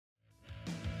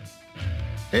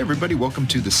Hey everybody, welcome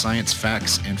to the Science,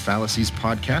 Facts, and Fallacies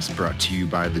podcast brought to you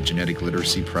by the Genetic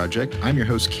Literacy Project. I'm your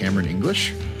host, Cameron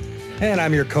English. And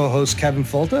I'm your co-host, Kevin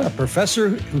Folta, a professor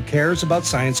who cares about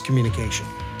science communication.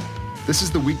 This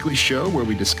is the weekly show where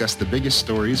we discuss the biggest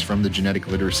stories from the Genetic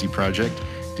Literacy Project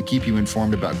to keep you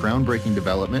informed about groundbreaking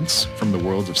developments from the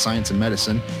worlds of science and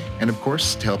medicine, and of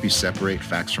course, to help you separate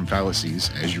facts from fallacies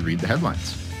as you read the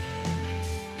headlines.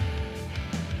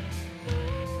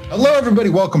 Hello, everybody.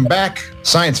 Welcome back.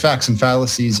 Science, Facts, and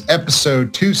Fallacies,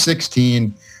 episode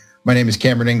 216. My name is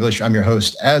Cameron English. I'm your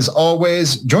host, as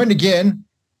always, joined again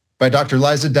by Dr.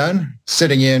 Liza Dunn,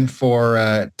 sitting in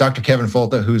for Dr. Kevin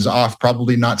Folta, who's off,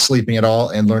 probably not sleeping at all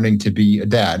and learning to be a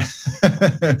dad.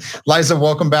 Liza,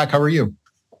 welcome back. How are you?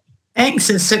 Thanks.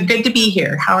 It's so good to be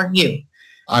here. How are you?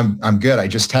 I'm good. I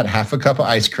just had half a cup of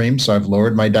ice cream, so I've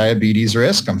lowered my diabetes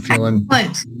risk. I'm feeling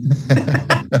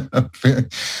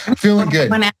feeling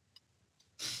good.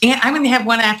 I'm going to have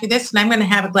one after this, and I'm going to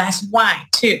have a glass of wine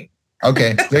too.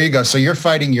 Okay, there you go. So you're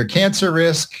fighting your cancer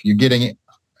risk. You're getting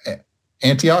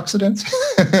antioxidants.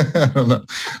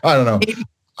 I don't know.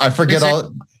 I forget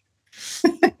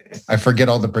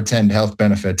all the pretend health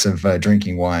benefits of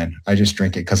drinking wine. I just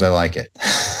drink it because I like it.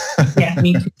 Yeah,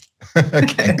 me too.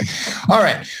 Okay. All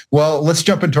right. Well, let's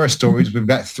jump into our stories. We've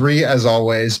got three as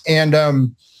always.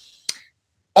 And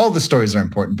all the stories are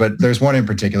important, but there's one in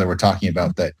particular we're talking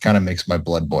about that kind of makes my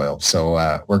blood boil. So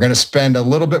we're going to spend a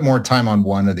little bit more time on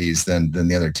one of these than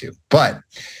the other two. But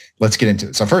let's get into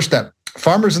it. So first up,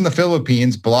 farmers in the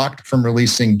Philippines blocked from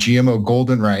releasing GMO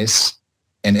golden rice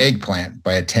and eggplant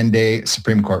by a 10-day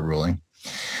Supreme Court ruling.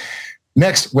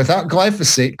 Next, without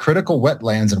glyphosate, critical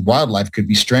wetlands and wildlife could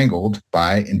be strangled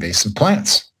by invasive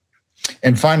plants.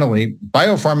 And finally,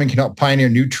 biofarming can help pioneer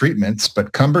new treatments,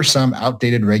 but cumbersome,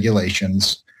 outdated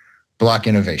regulations block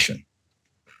innovation.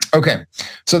 Okay,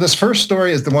 so this first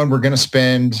story is the one we're going to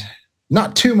spend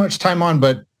not too much time on,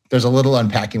 but there's a little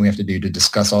unpacking we have to do to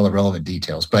discuss all the relevant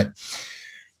details. But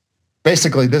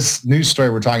basically, this news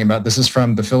story we're talking about, this is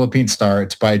from the Philippine Star.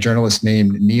 It's by a journalist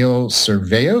named Neil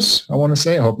Cerveos, I want to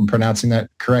say. I hope I'm pronouncing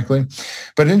that correctly.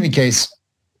 But in any case,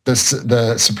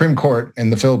 the Supreme Court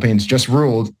in the Philippines just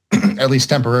ruled, at least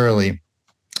temporarily,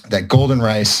 that golden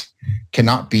rice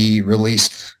cannot be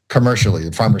released commercially.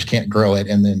 The farmers can't grow it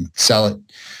and then sell it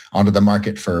onto the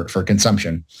market for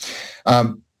consumption.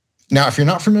 Now, if you're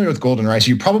not familiar with golden rice,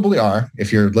 you probably are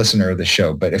if you're a listener of the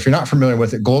show. But if you're not familiar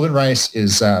with it, golden rice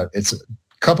is it's a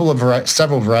couple of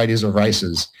several varieties of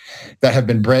rices that have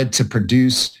been bred to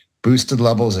produce boosted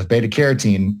levels of beta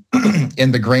carotene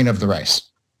in the grain of the rice.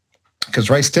 Because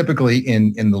rice typically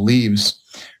in the leaves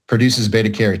produces beta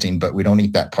carotene, but we don't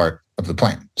eat that part of the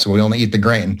plant. So we only eat the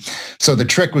grain. So the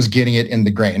trick was getting it in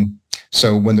the grain.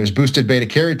 So when there's boosted beta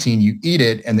carotene, you eat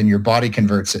it and then your body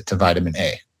converts it to vitamin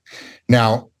A.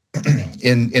 Now,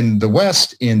 in the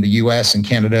West, in the US and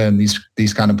Canada and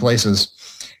these kind of places,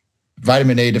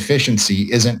 vitamin A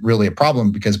deficiency isn't really a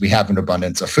problem because we have an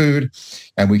abundance of food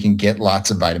and we can get lots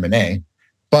of vitamin A.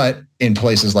 But in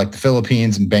places like the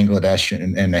Philippines and Bangladesh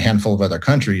and a handful of other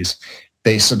countries,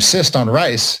 they subsist on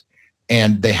rice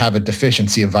and they have a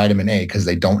deficiency of vitamin A because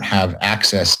they don't have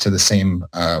access to the same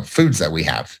foods that we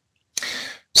have.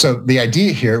 So the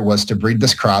idea here was to breed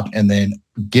this crop and then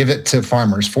give it to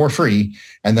farmers for free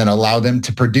and then allow them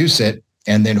to produce it.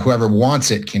 And then whoever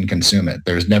wants it can consume it.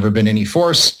 There's never been any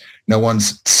force. No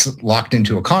one's locked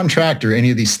into a contract or any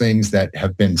of these things that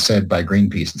have been said by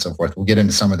Greenpeace and so forth. We'll get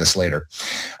into some of this later.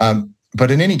 But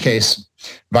in any case,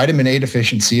 vitamin A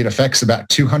deficiency, it affects about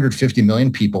 250 million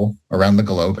people around the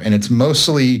globe. And it's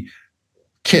mostly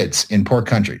kids in poor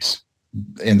countries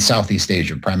in Southeast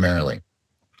Asia primarily.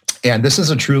 And this is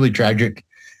a truly tragic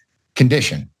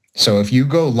condition. So if you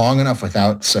go long enough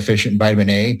without sufficient vitamin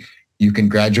A, you can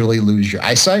gradually lose your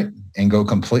eyesight and go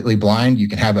completely blind. You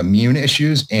can have immune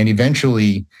issues and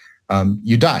eventually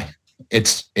you die.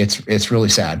 It's really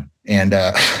sad. And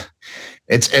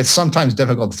it's sometimes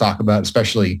difficult to talk about,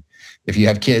 especially if you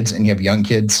have kids and you have young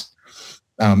kids.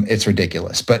 It's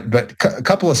ridiculous. But a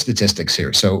couple of statistics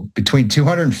here. So between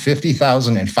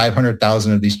 250,000 and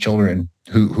 500,000 of these children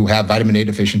who have vitamin A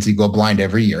deficiency go blind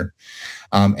every year.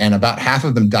 And about half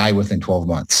of them die within 12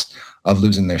 months of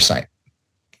losing their sight.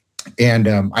 And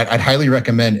I'd highly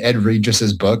recommend Ed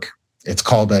Regis's book. It's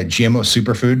called GMO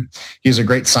Superfood. He's a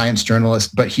great science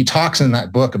journalist, but he talks in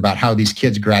that book about how these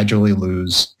kids gradually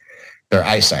lose their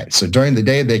eyesight. So during the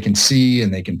day, they can see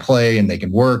and they can play and they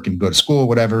can work and go to school,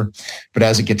 whatever. But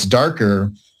as it gets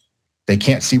darker, they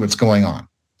can't see what's going on.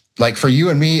 Like for you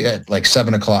and me at like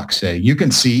 7 o'clock, say, you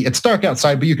can see, it's dark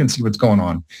outside, but you can see what's going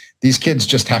on. These kids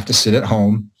just have to sit at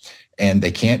home and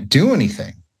they can't do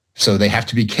anything. So they have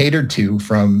to be catered to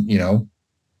from,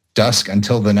 dusk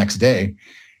until the next day,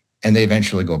 and they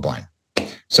eventually go blind.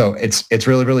 So it's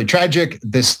really, really tragic.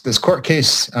 This court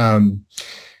case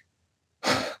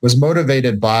was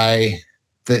motivated by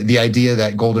the idea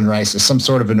that golden rice is some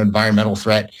sort of an environmental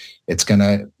threat. It's going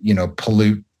to,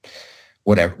 pollute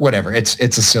whatever. It's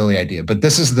a silly idea, but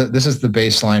this is the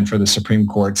baseline for the Supreme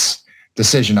Court's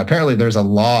decision. Apparently there's a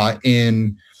law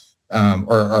in,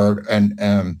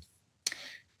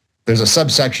 there's a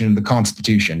subsection in the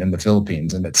Constitution in the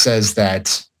Philippines, and it says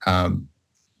that,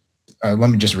 let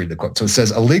me just read the quote. So it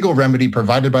says, a legal remedy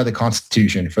provided by the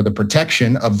Constitution for the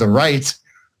protection of the right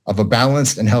of a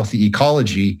balanced and healthy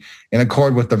ecology in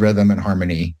accord with the rhythm and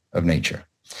harmony of nature.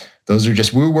 Those are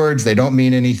just woo words. They don't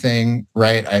mean anything,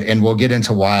 right? And we'll get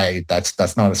into why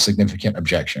that's not a significant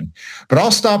objection. But I'll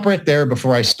stop right there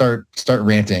before I start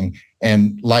ranting.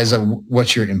 And Liza,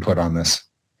 what's your input on this?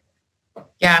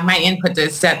 Yeah, my input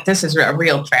is that this is a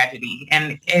real tragedy,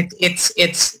 and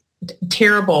it's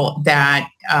terrible that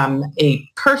a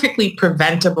perfectly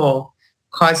preventable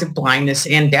cause of blindness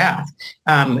and death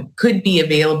could be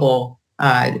available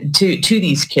to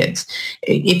these kids.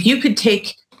 If you could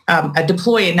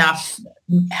deploy enough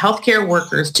healthcare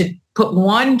workers to put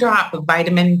one drop of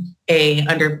vitamin A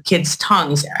under kids'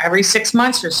 tongues every 6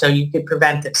 months or so, you could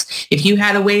prevent this. If you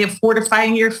had a way of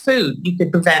fortifying your food, you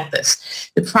could prevent this.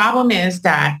 The problem is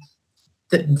that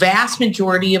the vast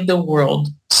majority of the world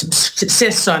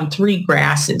subsists on 3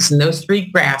 grasses, and those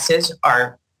 3 grasses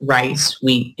are rice,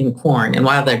 wheat, and corn. And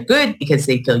while they're good because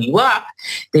they fill you up,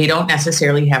 they don't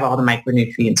necessarily have all the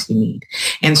micronutrients you need.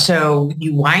 And so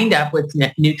you wind up with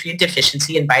nutrient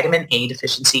deficiency, and vitamin A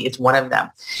deficiency is one of them.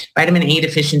 Vitamin A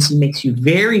deficiency makes you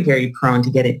very, very prone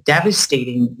to get a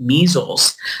devastating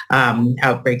measles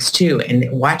outbreaks too.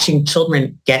 And watching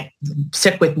children get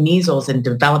sick with measles and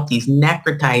develop these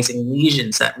necrotizing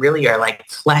lesions that really are like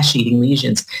flesh-eating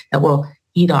lesions that will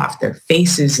eat off their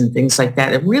faces and things like that.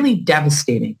 They're really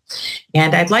devastating.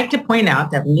 And I'd like to point out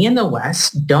that we in the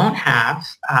West don't have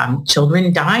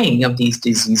children dying of these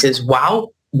diseases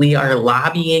while we are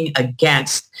lobbying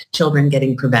against children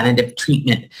getting preventative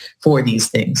treatment for these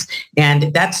things.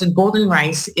 And that's golden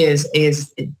rice is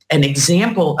an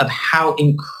example of how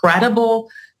incredible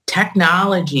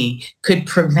technology could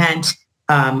prevent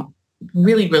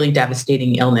really, really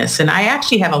devastating illness. And I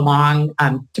actually have a long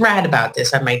thread about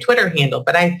this on my Twitter handle,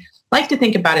 but I like to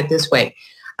think about it this way.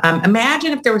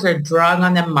 Imagine if there was a drug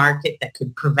on the market that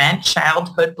could prevent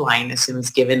childhood blindness and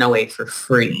was given away for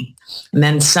free. And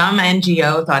then some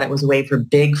NGO thought it was a way for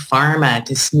big pharma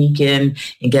to sneak in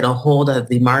and get a hold of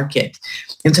the market.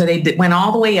 And so they went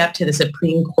all the way up to the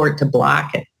Supreme Court to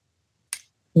block it.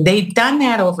 They've done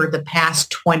that over the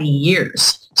past 20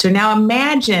 years. So now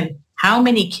imagine how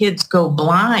many kids go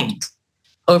blind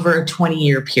over a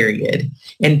 20-year period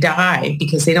and die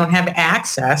because they don't have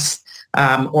access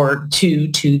or to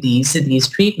these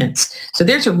treatments. So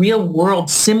there's a real world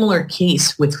similar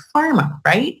case with pharma,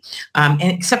 right? And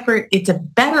except for it's a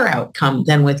better outcome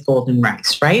than with golden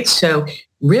rice, right? So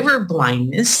river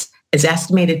blindness is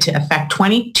estimated to affect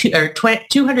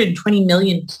 220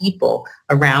 million people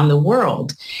around the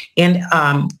world. And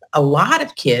a lot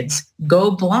of kids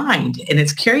go blind, and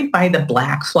it's carried by the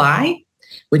black fly,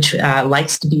 which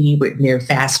likes to be near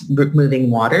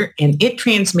fast-moving water, and it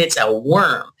transmits a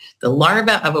worm, the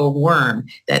larva of a worm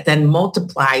that then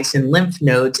multiplies in lymph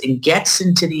nodes and gets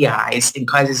into the eyes and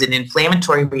causes an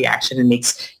inflammatory reaction and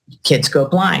makes kids go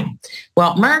blind.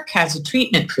 Well, Merck has a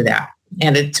treatment for that,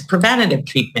 and it's a preventative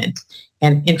treatment.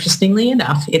 And interestingly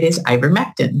enough, it is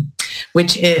ivermectin,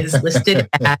 which is listed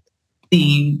as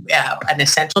an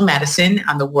essential medicine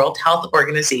on the World Health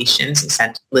Organization's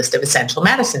list of essential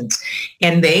medicines.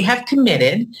 And they have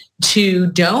committed to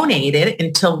donate it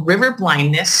until river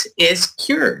blindness is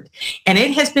cured. And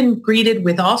it has been greeted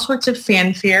with all sorts of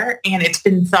fanfare, and it's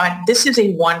been thought this is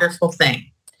a wonderful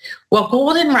thing. Well,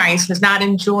 golden rice has not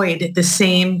enjoyed the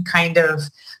same kind of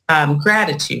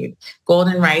gratitude.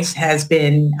 Golden rice has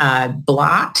been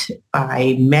blocked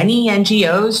by many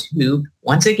NGOs who,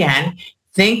 once again,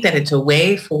 think that it's a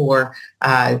way for,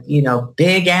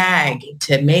 big ag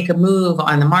to make a move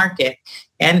on the market.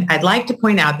 And I'd like to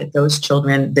point out that those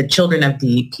children, the children of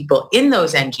the people in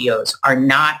those NGOs, are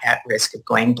not at risk of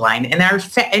going blind and are,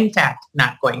 in fact,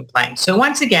 not going blind. So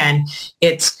once again,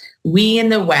 it's we in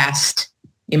the West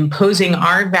imposing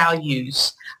our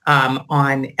values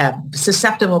on a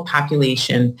susceptible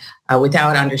population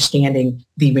without understanding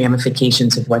the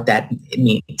ramifications of what that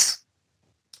means.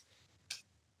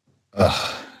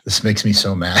 This makes me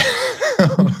so mad.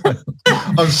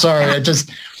 I'm sorry.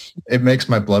 It makes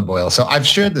my blood boil. So I've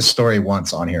shared this story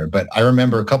once on here, but I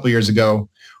remember a couple of years ago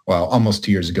well, almost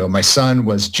 2 years ago, my son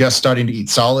was just starting to eat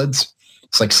solids.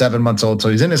 It's like 7 months old. So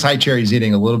he's in his high chair. He's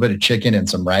eating a little bit of chicken and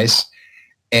some rice.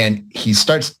 And he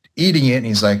starts eating it and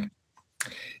he's like,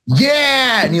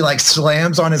 yeah. And he like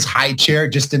slams on his high chair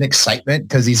just in excitement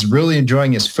because he's really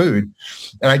enjoying his food.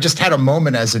 And I just had a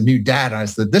moment as a new dad. And I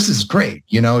said, this is great,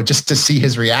 just to see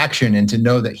his reaction and to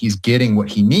know that he's getting what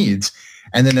he needs.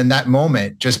 And then in that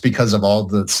moment, just because of all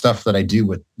the stuff that I do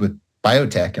with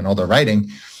biotech and all the writing,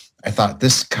 I thought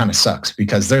this kind of sucks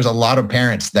because there's a lot of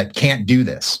parents that can't do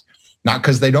this, not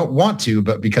because they don't want to,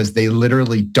 but because they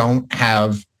literally don't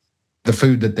have the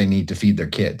food that they need to feed their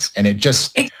kids. And it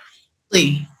just, it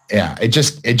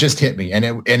just hit me. And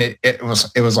it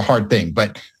was a hard thing,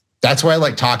 but that's why I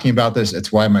like talking about this.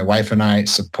 It's why my wife and I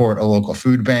support a local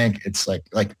food bank. It's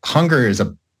like hunger is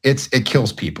it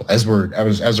kills people as we're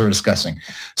discussing.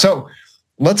 So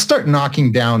let's start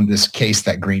knocking down this case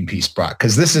that Greenpeace brought,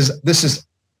 because this is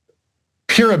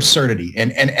pure absurdity.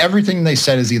 And everything they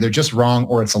said is either just wrong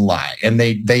or it's a lie. And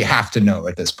they have to know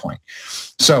at this point.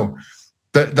 So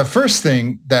the first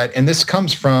thing and this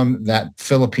comes from that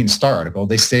Philippine Star article,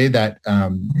 they say that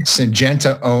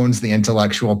Syngenta owns the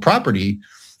intellectual property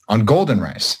on golden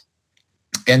rice.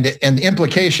 And the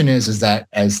implication is that,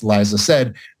 as Liza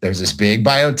said, there's this big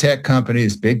biotech company,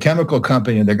 this big chemical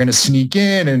company, and they're going to sneak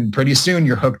in, and pretty soon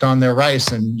you're hooked on their rice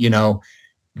and,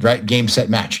 right, game, set,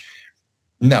 match.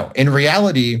 No, in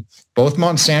reality, both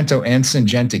Monsanto and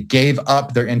Syngenta gave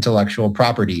up their intellectual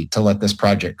property to let this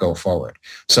project go forward.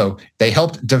 So they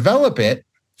helped develop it,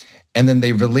 and then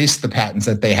they released the patents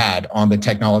that they had on the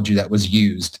technology that was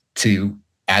used to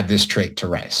add this trait to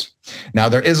rice. Now,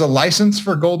 there is a license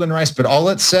for golden rice, but all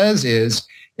it says is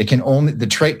the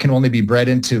trait can only be bred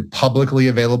into publicly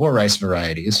available rice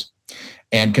varieties,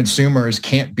 and consumers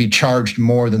can't be charged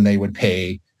more than they would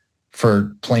pay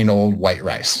for plain old white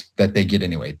rice that they get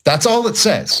anyway. That's all it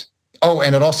says. Oh,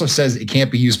 and it also says it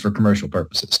can't be used for commercial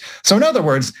purposes. So in other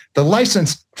words, the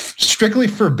license strictly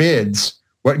forbids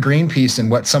what Greenpeace and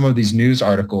what some of these news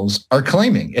articles are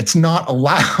claiming. It's not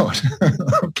allowed.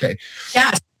 Okay.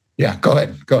 Yes. Yeah, go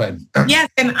ahead. Yes,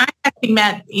 and I actually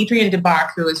met Adrian DeBach,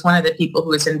 who is one of the people who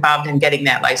was involved in getting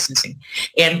that licensing.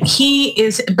 And he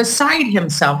is beside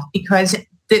himself because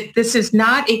this is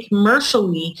not a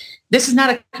commercial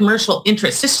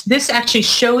interest. This actually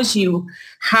shows you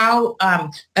how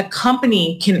a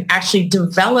company can actually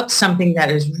develop something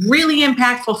that is really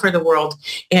impactful for the world,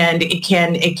 and it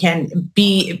can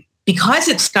be, because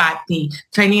it's got the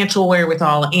financial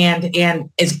wherewithal and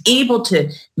is able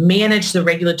to manage the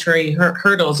regulatory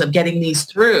hurdles of getting these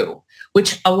through,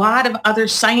 which a lot of other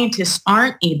scientists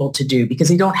aren't able to do because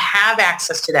they don't have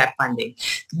access to that funding.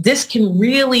 This can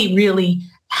really, really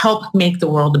help make the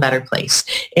world a better place.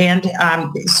 And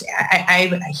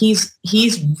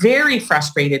he's very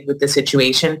frustrated with the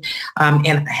situation.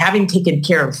 And having taken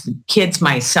care of kids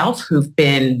myself who've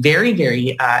been very,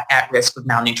 very at risk of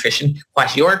malnutrition,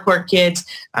 kwashiorkor kids,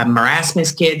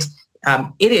 marasmus kids,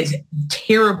 it is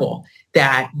terrible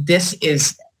that this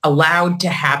is allowed to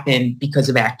happen because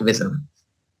of activism.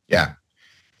 Yeah.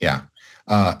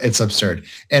 It's absurd.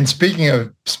 And speaking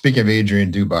of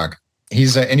Adrian DeBach,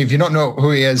 he's and if you don't know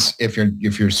who he is, if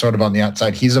you're sort of on the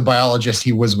outside, he's a biologist.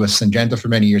 He was with Syngenta for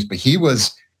many years, but he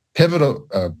was pivotal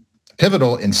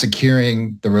in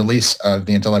securing the release of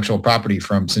the intellectual property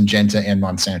from Syngenta and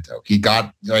Monsanto.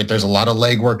 There's a lot of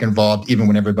legwork involved, even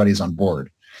when everybody's on board.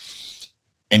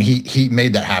 And he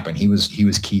made that happen. He was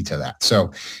key to that.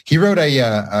 So he wrote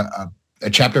a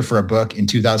chapter for a book in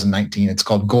 2019. It's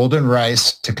called Golden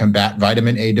Rice to Combat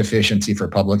Vitamin A Deficiency for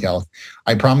Public Health.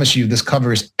 I promise you this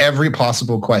covers every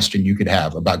possible question you could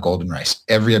have about golden rice,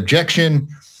 every objection.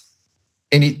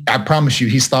 And I promise you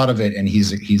he's thought of it and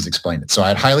he's explained it. So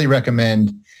I'd highly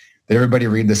recommend that everybody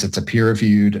read this. It's a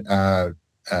peer-reviewed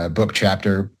book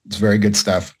chapter. It's very good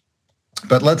stuff.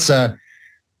 But let's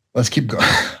keep going.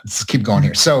 Let's keep going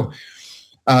here. So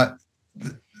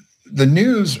the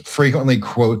news frequently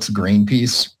quotes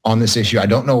Greenpeace on this issue. I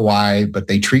don't know why, but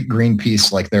they treat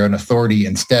Greenpeace like they're an authority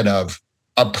instead of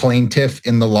a plaintiff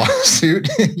in the lawsuit,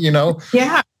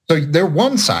 Yeah. So they're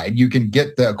one side. You can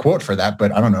get the quote for that,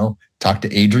 but I don't know, talk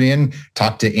to Adrian,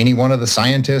 talk to any one of the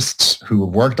scientists who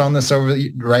have worked on this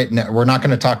right now. We're not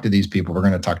going to talk to these people. We're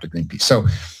going to talk to Greenpeace. So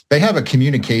they have a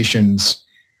communications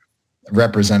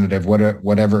representative,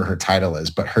 whatever her title is,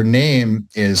 but her name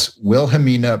is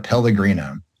Wilhelmina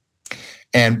Pellegrina.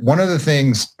 And one of the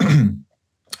things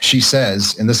she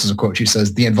says, and this is a quote, she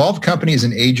says, the involved companies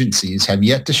and agencies have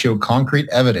yet to show concrete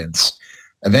evidence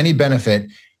of any benefit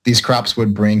these crops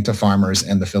would bring to farmers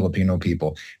and the Filipino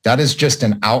people. That is just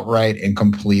an outright and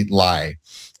complete lie.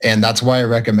 And that's why I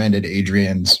recommended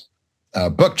Adrian's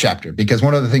book chapter, because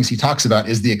one of the things he talks about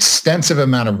is the extensive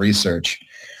amount of research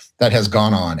that has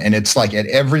gone on. And it's like at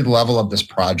every level of this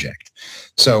project.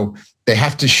 So they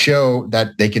have to show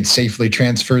that they can safely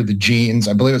transfer the genes.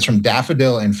 I believe it's from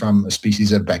daffodil and from a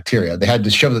species of bacteria. They had to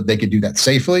show that they could do that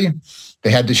safely.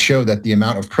 They had to show that the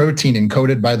amount of protein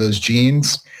encoded by those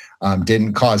genes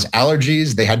didn't cause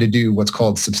allergies. They had to do what's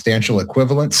called substantial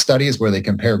equivalence studies, where they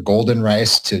compare golden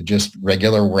rice to just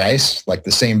regular rice, like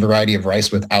the same variety of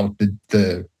rice without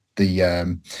the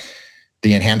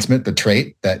enhancement, the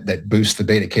trait that boosts the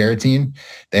beta carotene.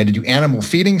 They had to do animal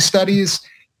feeding studies.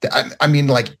 I mean,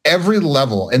 like every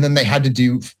level. And then they had to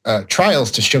do trials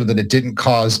to show that it didn't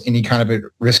cause any kind of a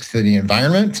risk to the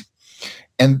environment.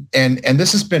 And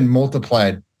this has been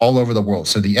multiplied all over the world.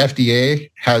 So the FDA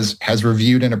has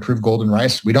reviewed and approved golden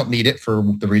rice. We don't need it for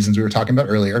the reasons we were talking about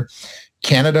earlier.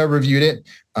 Canada reviewed it.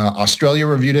 Australia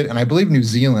reviewed it. And I believe New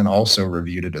Zealand also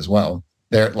reviewed it as well.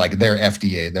 They're like their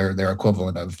FDA, their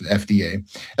equivalent of the FDA.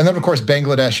 And then, of course,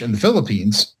 Bangladesh and the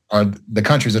Philippines are the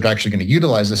countries that are actually going to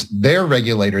utilize this. Their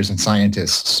regulators and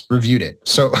scientists reviewed it.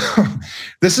 So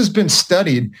this has been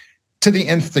studied to the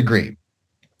nth degree.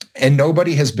 And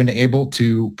nobody has been able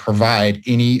to provide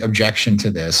any objection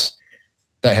to this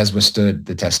that has withstood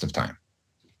the test of time.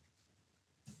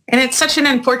 And it's such an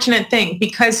unfortunate thing,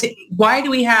 because why do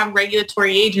we have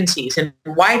regulatory agencies, and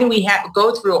why do we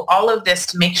go through all of this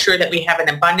to make sure that we have an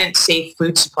abundant, safe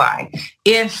food supply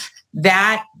if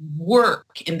that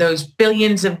work and those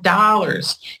billions of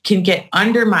dollars can get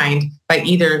undermined by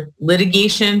either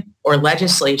litigation or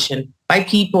legislation by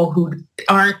people who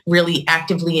aren't really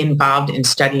actively involved in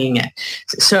studying it?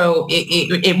 So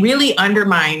it really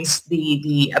undermines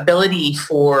the ability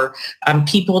for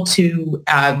people to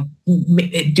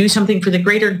do something for the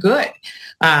greater good.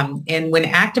 And when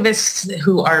activists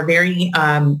who are very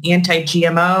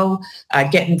anti-GMO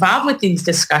get involved with these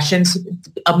discussions,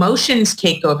 emotions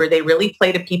take over. They really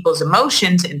play to people's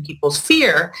emotions and people's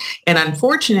fear. And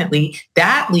unfortunately,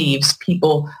 that leaves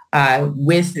people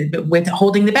with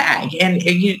holding the bag. And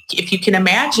if you can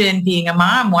imagine being a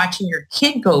mom watching your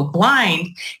kid go blind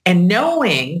and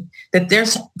knowing that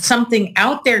there's something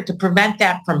out there to prevent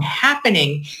that from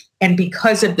happening, and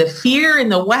because of the fear in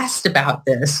the West about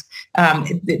this,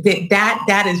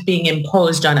 that is being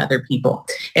imposed on other people.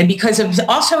 And because of it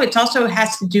also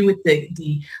has to do with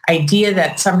the idea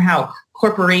that somehow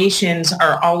corporations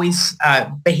are always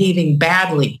behaving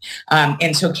badly,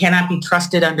 and so cannot be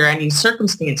trusted under any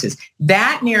circumstances.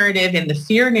 That narrative and the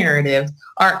fear narrative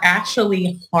are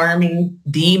actually harming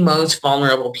the most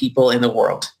vulnerable people in the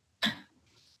world.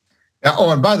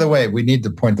 Oh, and by the way, we need to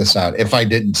point this out, if I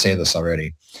didn't say this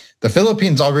already. The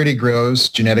Philippines already grows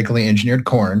genetically engineered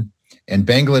corn, and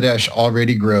Bangladesh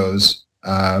already grows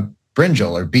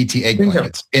brinjal or BT eggplant.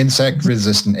 It's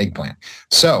insect-resistant eggplant.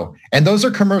 So, and those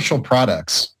are commercial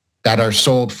products that are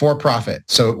sold for profit.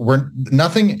 So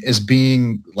nothing is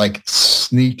being like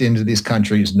sneaked into these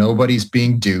countries. Nobody's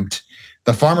being duped.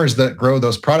 The farmers that grow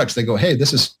those products, they go, hey,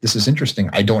 this is interesting.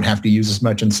 I don't have to use as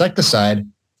much insecticide.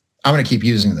 I'm going to keep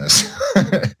using this.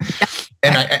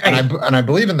 And I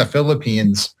believe in the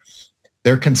Philippines,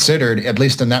 they're considered, at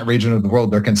least in that region of the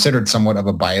world, they're considered somewhat of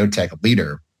a biotech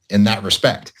leader in that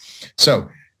respect. So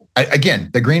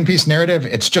again, the Greenpeace narrative,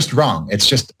 it's just wrong. It's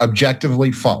just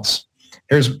objectively false.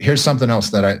 Here's something else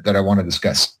that I want to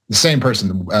discuss. The same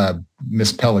person,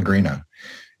 Miss Pellegrino,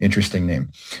 interesting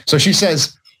name. So she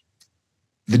says,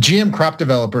 the GM crop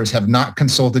developers have not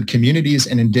consulted communities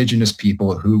and indigenous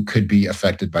people who could be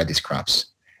affected by these crops.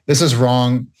 This is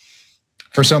wrong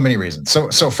for so many reasons.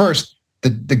 So first,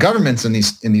 the governments in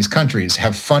these countries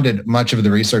have funded much of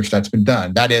the research that's been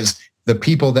done. That is, the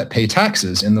people that pay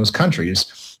taxes in those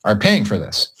countries are paying for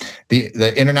this.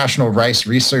 The International Rice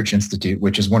Research Institute,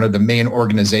 which is one of the main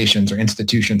organizations or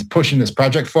institutions pushing this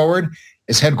project forward,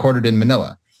 is headquartered in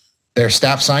Manila. Their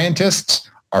staff scientists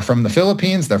are from the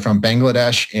Philippines, they're from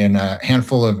Bangladesh, and a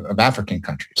handful of African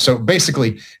countries. So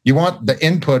basically, you want the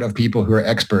input of people who are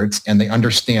experts and they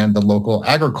understand the local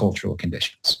agricultural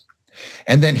conditions.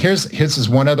 And then here's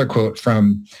one other quote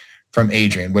from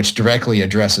Adrian, which directly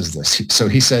addresses this. So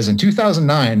he says, in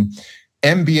 2009,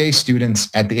 MBA students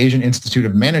at the Asian Institute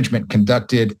of Management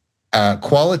conducted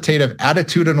qualitative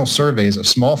attitudinal surveys of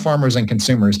small farmers and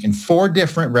consumers in 4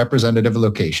 different representative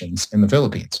locations in the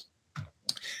Philippines.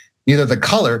 Neither the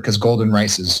color, because golden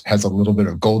rice has a little bit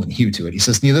of golden hue to it. He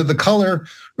says neither the color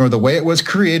nor the way it was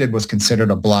created was considered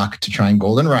a block to trying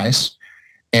golden rice.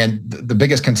 And the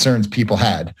biggest concerns people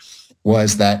had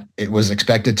was that it was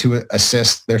expected to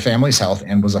assist their family's health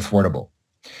and was affordable.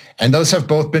 And those have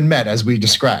both been met, as we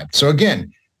described. So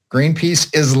again,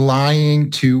 Greenpeace is lying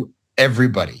to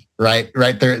everybody,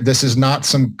 right there. This is not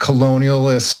some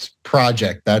colonialist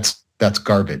project. That's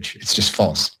garbage. It's just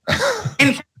false. And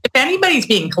if anybody's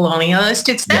being colonialist,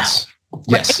 it's them. Yes.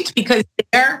 Right? Because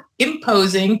they're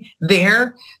imposing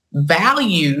their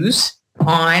values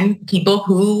on people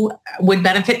who would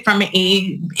benefit from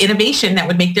a innovation that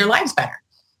would make their lives better.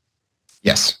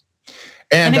 Yes.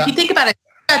 And if you think about it,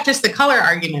 not just the color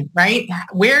argument, right?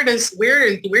 Where do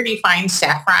you find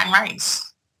saffron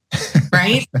rice?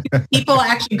 Right? People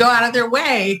actually go out of their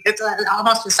way. It's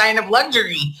almost a sign of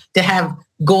luxury to have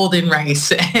golden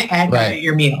rice at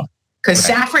your meal, because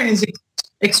saffron is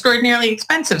extraordinarily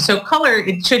expensive. So color,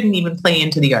 it shouldn't even play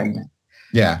into the argument.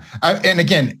 Yeah. And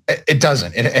again, it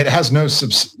doesn't. It has no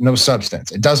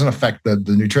substance. It doesn't affect the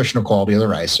nutritional quality of the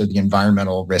rice or the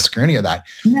environmental risk or any of that.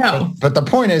 No. But the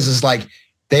point is like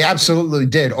they absolutely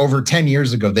did. Over 10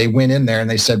 years ago, they went in there and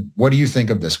they said, what do you think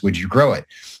of this? Would you grow it?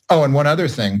 Oh, and one other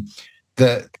thing,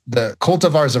 the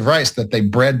cultivars of rice that they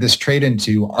bred this trait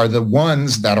into are the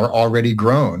ones that are already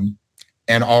grown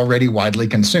and already widely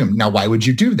consumed. Now, why would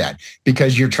you do that?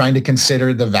 Because you're trying to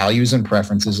consider the values and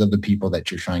preferences of the people that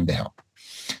you're trying to help.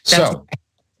 So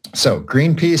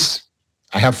Greenpeace,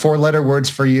 I have 4-letter words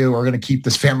for you. We're going to keep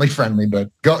this family friendly, but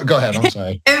go ahead. I'm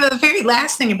sorry. And the very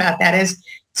last thing about that is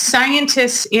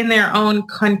scientists in their own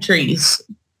countries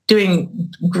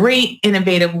doing great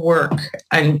innovative work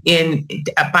in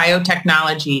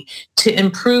biotechnology to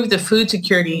improve the food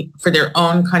security for their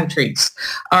own countries,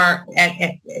 are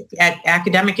at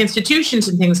academic institutions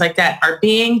and things like that, are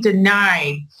being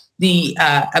denied the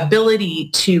ability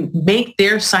to make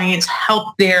their science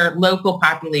help their local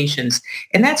populations.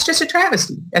 And that's just a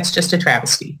travesty.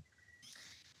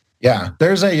 Yeah,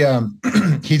 there's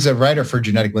he's a writer for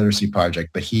Genetic Literacy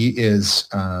Project, but he is,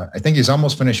 I think he's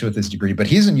almost finished with his degree, but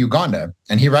he's in Uganda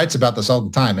and he writes about this all the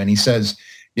time. And he says,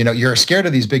 you're scared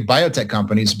of these big biotech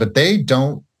companies, but they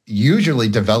don't usually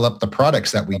develop the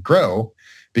products that we grow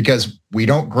because we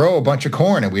don't grow a bunch of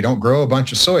corn and we don't grow a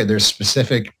bunch of soy. There's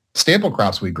specific staple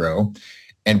crops we grow,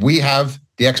 and we have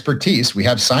the expertise. We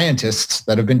have scientists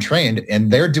that have been trained,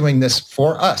 and they're doing this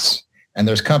for us. And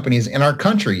there's companies in our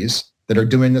countries that are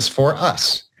doing this for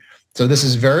us. So this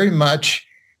is very much,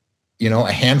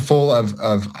 a handful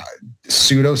of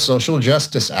pseudo social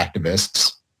justice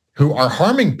activists who are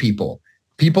harming people.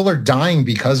 People are dying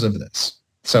because of this.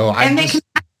 So the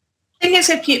thing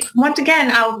is, once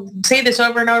again, I'll say this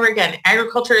over and over again,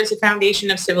 agriculture is the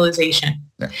foundation of civilization.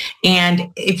 Yeah.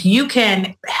 And if you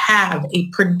can have a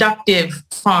productive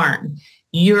farm,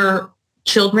 your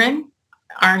children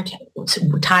aren't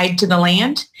tied to the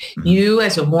land. Mm-hmm. You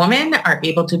as a woman are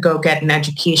able to go get an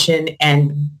education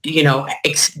and,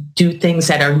 do things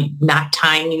that are not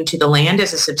tying you to the land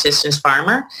as a subsistence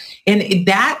farmer. And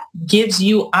that gives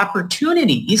you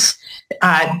opportunities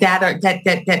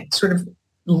that sort of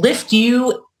lift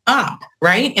you up,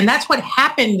 right? And that's what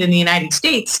happened in the United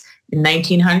States. In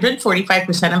 1900,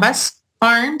 45% of us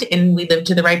farmed, and we lived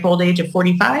to the ripe old age of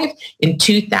 45. In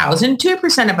 2000,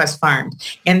 2% of us farmed.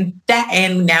 And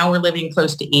now we're living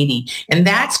close to 80. And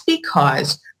that's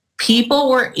because people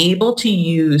were able to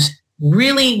use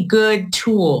really good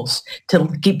tools to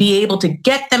be able to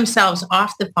get themselves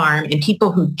off the farm, and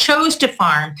people who chose to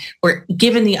farm were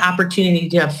given the opportunity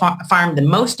to farm the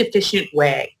most efficient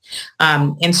way.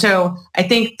 And so I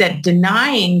think that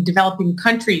denying developing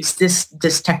countries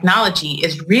this technology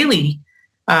is really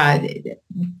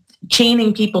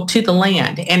chaining people to the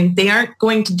land, and they aren't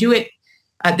going to do it.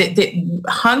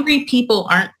 Hungry people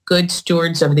aren't good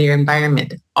stewards of their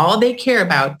environment. All they care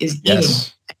about is eating.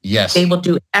 Yes. They will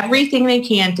do everything they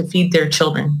can to feed their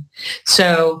children.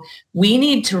 So we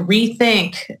need to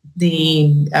rethink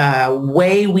the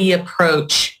way we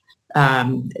approach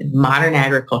modern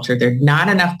agriculture. There are not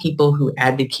enough people who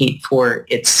advocate for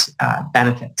its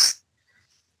benefits.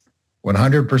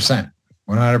 100%.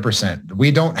 100%.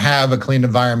 We don't have a clean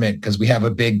environment because we have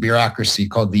a big bureaucracy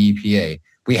called the EPA.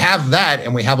 We have that,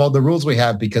 and we have all the rules we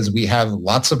have because we have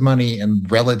lots of money and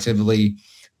relatively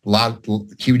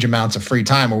huge amounts of free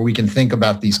time where we can think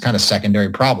about these kind of secondary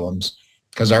problems,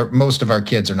 because most of our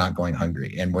kids are not going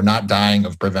hungry and we're not dying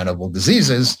of preventable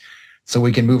diseases. So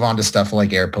we can move on to stuff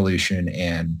like air pollution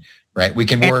and we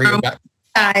can worry about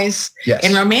and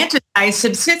romanticize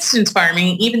subsistence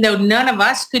farming, even though none of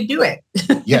us could do it.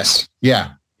 Yes.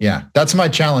 Yeah. Yeah. That's my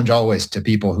challenge always to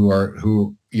people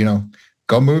who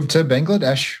go move to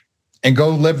Bangladesh and go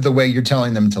live the way you're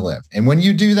telling them to live. And when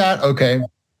you do that, okay,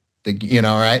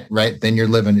 right, then you're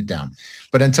living it down.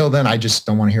 But until then, I just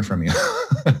don't want to hear from you.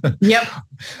 Yep.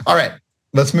 All right.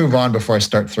 let's move on before I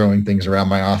start throwing things around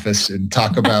my office and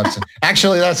talk about,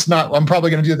 actually, I'm probably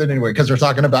going to do that anyway, because we're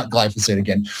talking about glyphosate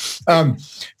again.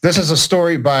 This is a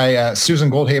story by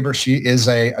Susan Goldhaber. She is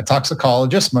a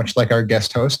toxicologist, much like our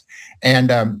guest host.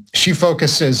 And she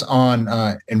focuses on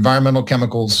environmental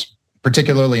chemicals,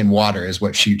 particularly in water, is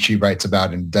what she writes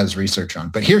about and does research on.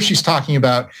 But here she's talking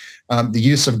about the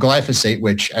use of glyphosate,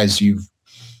 which, as you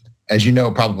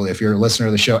know, probably if you're a listener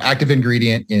of the show, active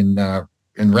ingredient in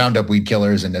Roundup weed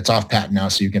killers, and it's off patent now,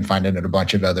 so you can find it at a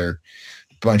bunch of other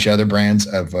brands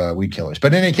of weed killers.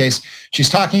 But in any case, she's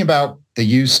talking about the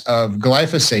use of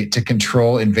glyphosate to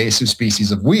control invasive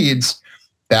species of weeds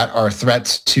that are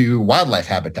threats to wildlife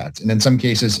habitats, and in some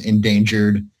cases,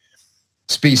 endangered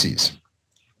species.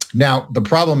 Now, the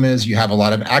problem is you have a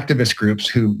lot of activist groups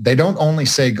who they don't only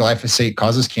say glyphosate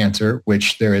causes cancer,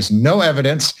 which there is no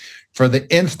evidence for the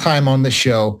nth time on the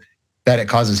show that it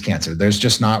causes cancer. There's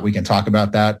just not. We can talk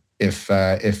about that if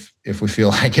we feel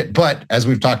like it. But as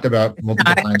we've talked about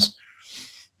multiple times,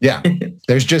 yeah,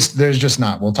 there's just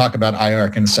not. We'll talk about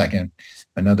IARC in a second,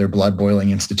 another blood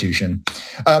boiling institution.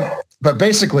 But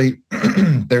basically,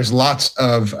 there's lots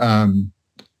of,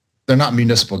 they're not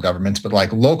municipal governments, but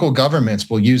like local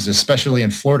governments will use this, especially in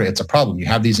Florida. It's a problem. You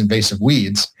have these invasive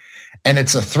weeds, and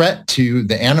it's a threat to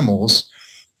the animals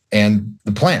and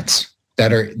the plants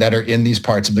that are in these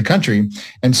parts of the country.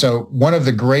 And so one of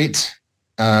the great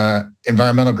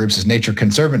environmental groups is Nature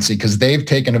Conservancy, because they've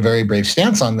taken a very brave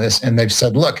stance on this. And they've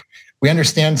said, look, we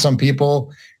understand some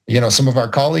people, some of our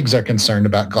colleagues are concerned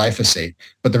about glyphosate,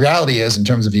 but the reality is, in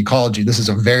terms of ecology, this is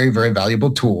a very, very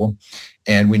valuable tool,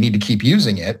 and we need to keep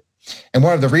using it. And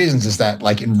one of the reasons is that,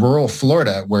 like in rural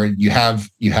Florida, where you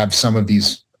have some of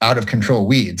these out of control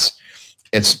weeds,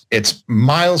 it's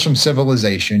miles from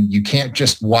civilization. You can't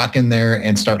just walk in there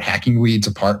and start hacking weeds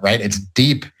apart, right? It's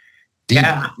deep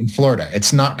in Florida.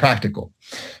 It's not practical.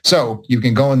 So you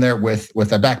can go in there with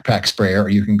a backpack sprayer, or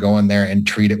you can go in there and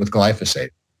treat it with glyphosate.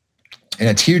 And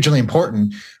it's hugely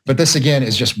important. But this, again,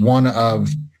 is just one of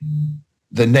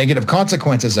the negative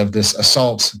consequences of this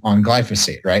assault on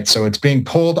glyphosate, right? So it's being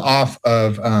pulled off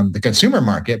of the consumer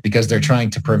market because they're trying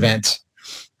to prevent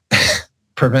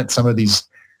some of these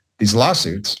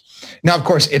lawsuits. Now, of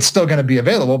course, it's still going to be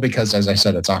available because, as I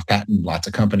said, it's off patent. Lots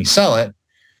of companies sell it.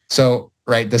 So,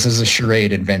 right, this is a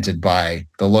charade invented by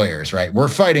the lawyers, right? We're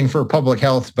fighting for public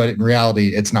health, but in reality,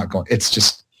 it's not going.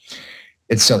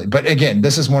 It's silly. But again,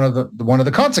 this is one of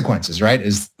the consequences, right?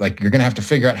 Is like you're going to have to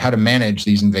figure out how to manage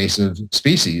these invasive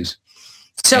species.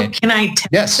 So, can I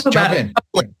tell you about a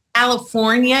couple of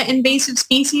California invasive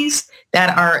species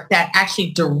that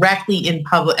actually directly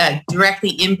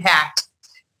impact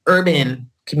urban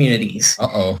communities?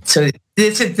 So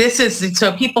this is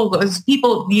so people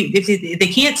if they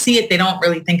can't see it, they don't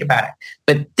really think about it.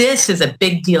 But this is a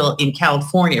big deal in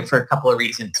California for a couple of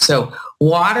reasons. So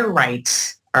water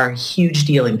rights are a huge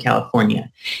deal in California,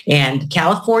 and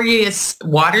California's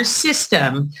water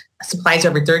system supplies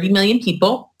over 30 million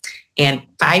people and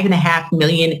 5.5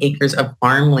 million acres of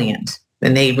farmland.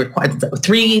 And they require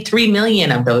 3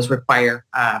 million of those require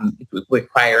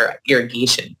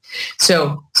irrigation.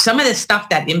 So some of the stuff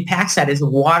that impacts that is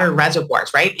water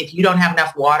reservoirs, right? If you don't have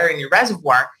enough water in your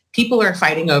reservoir, people are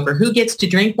fighting over who gets to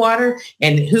drink water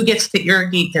and who gets to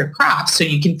irrigate their crops so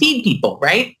you can feed people,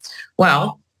 right?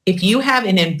 Well, if you have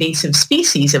an invasive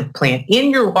species of plant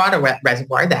in your water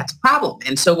reservoir, that's a problem.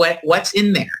 And so what's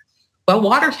in there? Well,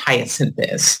 water hyacinth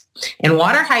is. And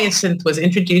water hyacinth was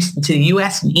introduced into the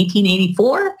U.S. in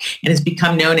 1884 and has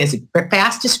become known as the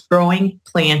fastest growing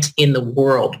plant in the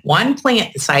world. One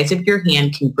plant the size of your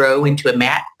hand can grow into a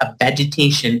mat of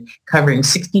vegetation covering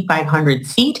 6,500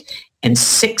 feet and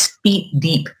 6 feet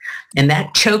deep. And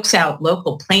that chokes out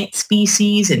local plant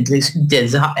species and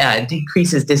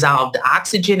decreases dissolved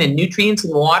oxygen and nutrients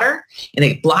in water, and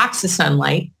it blocks the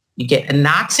sunlight. You get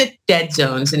anoxic dead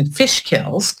zones and fish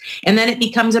kills, and then it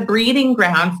becomes a breeding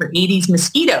ground for Aedes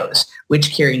mosquitoes,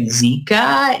 which carry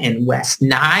Zika and West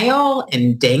Nile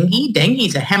and dengue. Dengue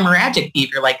is a hemorrhagic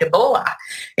fever like Ebola,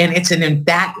 and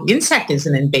that insect is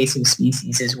an invasive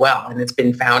species as well, and it's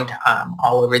been found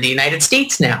all over the United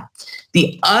States now.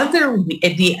 The other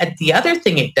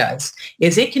thing it does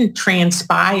is it can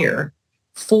transpire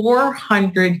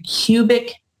 400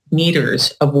 cubic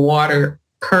meters of water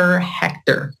per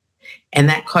hectare. And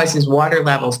that causes water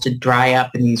levels to dry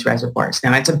up in these reservoirs.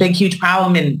 Now, it's a big, huge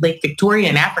problem in Lake Victoria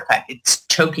in Africa. It's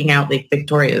choking out Lake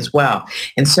Victoria as well.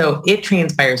 And so it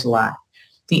transpires a lot.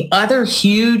 The other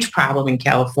huge problem in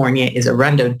California is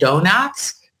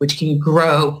Arundinodox, which can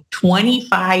grow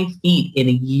 25 feet in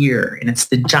a year. And it's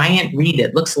the giant reed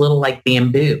that looks a little like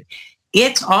bamboo.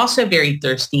 it's also very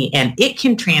thirsty, and it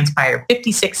can transpire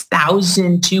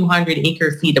 56,200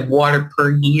 acre feet of water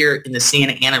per year in the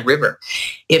Santa Ana River.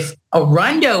 If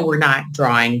Arundo were not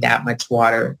drawing that much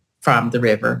water from the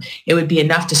river, it would be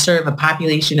enough to serve a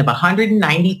population of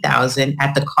 190,000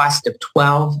 at the cost of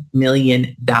 $12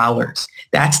 million.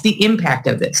 That's the impact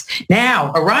of this.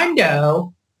 Now,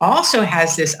 Arundo also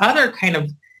has this other kind of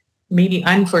maybe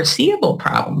unforeseeable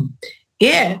problem.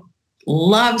 It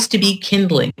loves to be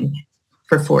kindling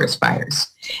for forest fires.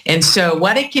 And so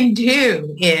what it can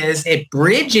do is it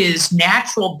bridges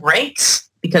natural breaks,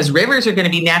 because rivers are going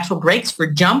to be natural breaks for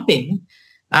jumping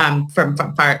from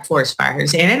forest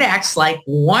fires. And it acts like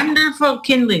wonderful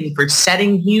kindling for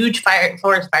setting huge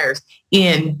forest fires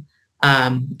in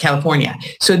California.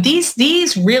 So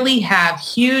these really have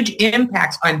huge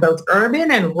impacts on both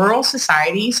urban and rural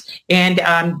societies, and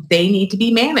they need to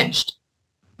be managed.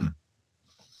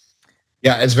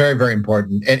 Yeah, it's very, very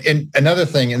important. And another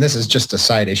thing, and this is just a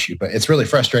side issue, but it's really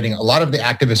frustrating. A lot of the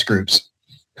activist groups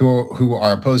who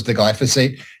are opposed to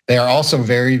glyphosate, they are also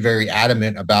very, very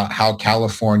adamant about how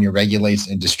California regulates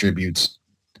and distributes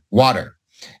water.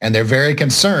 And they're very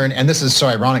concerned, and this is so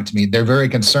ironic to me, they're very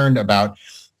concerned about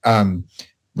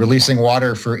releasing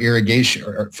water for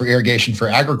irrigation for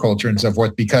agriculture and so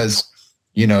forth, because,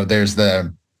 you know, there's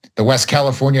the West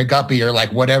California guppy, or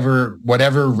like whatever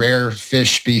rare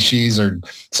fish species or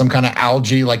some kind of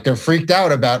algae, like they're freaked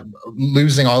out about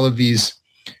losing all of these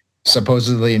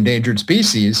supposedly endangered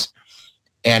species.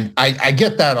 And I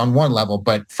get that on one level,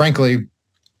 but frankly,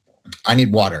 I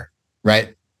need water,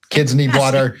 right? Kids need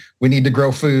water. We need to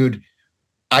grow food.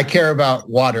 I care about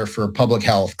water for public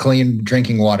health, clean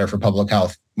drinking water for public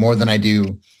health, more than I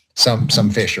do some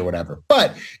fish or whatever.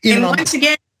 But even once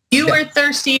again, you are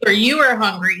thirsty or you are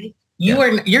hungry,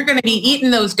 you're going to be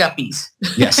eating those guppies.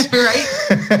 Yes. Right?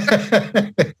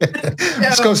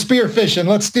 Let's go spear fishing.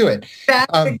 Let's do it.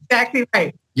 That's exactly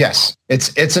right. Yes,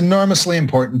 it's enormously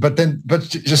important. But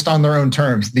just on their own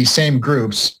terms, these same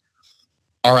groups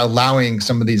are allowing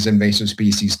some of these invasive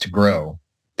species to grow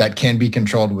that can be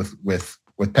controlled with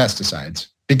pesticides,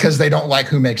 because they don't like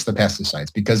who makes the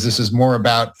pesticides, because this is more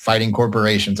about fighting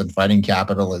corporations and fighting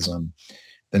capitalism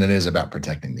than it is about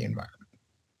protecting the environment.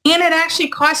 And it actually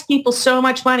costs people so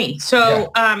much money.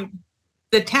 So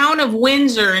the town of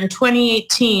Windsor in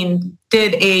 2018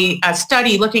 did a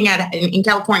study looking at, in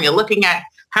California, looking at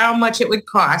how much it would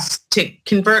cost to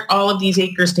convert all of these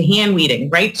acres to hand weeding,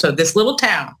 right? So this little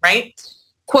town, right?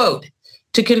 Quote,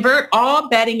 to convert all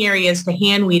bedding areas to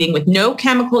hand weeding with no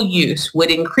chemical use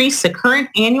would increase the current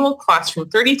annual cost from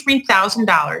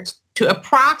 $33,000 to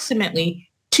approximately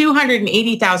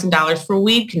 $280,000 for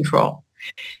weed control.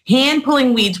 Hand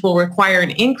pulling weeds will require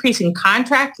an increase in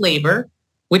contract labor,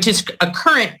 which is a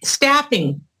current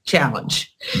staffing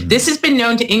challenge. Mm-hmm. This has been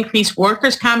known to increase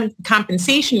workers'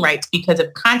 compensation rights because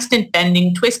of constant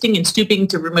bending, twisting, and stooping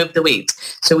to remove the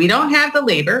weeds. So we don't have the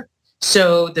labor.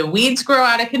 So the weeds grow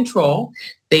out of control.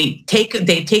 They take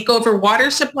over water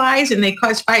supplies, and they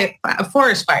cause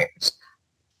forest fires.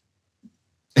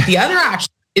 The other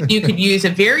option is you could use a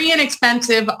very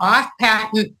inexpensive,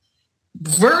 off-patent,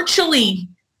 virtually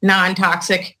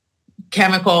non-toxic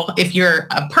chemical if you're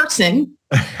a person,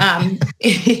 and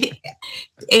if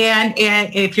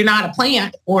you're not a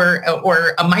plant or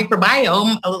a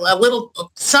microbiome,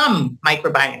 some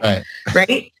microbiome,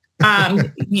 right?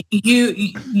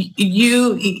 You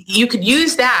could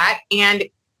use that and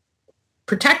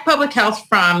protect public health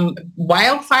from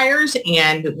wildfires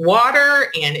and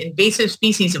water and invasive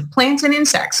species of plants and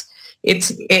insects.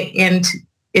 It's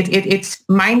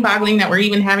mind-boggling that we're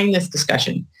even having this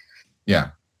discussion.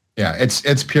 Yeah,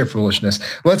 it's pure foolishness.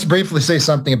 Let's briefly say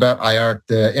something about IARC,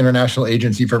 the International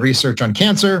Agency for Research on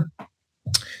Cancer.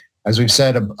 As we've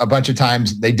said a bunch of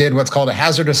times, they did what's called a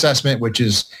hazard assessment, which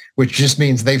just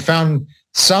means they found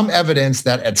some evidence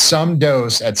that at some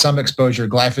dose, at some exposure,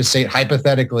 glyphosate,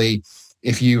 hypothetically,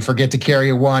 if you forget to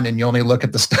carry a one and you only look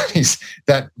at the studies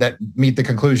that meet the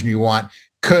conclusion you want,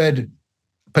 could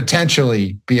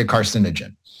potentially be a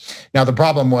carcinogen. Now, the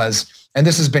problem was, and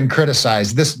this has been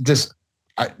criticized,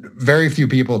 very few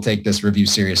people take this review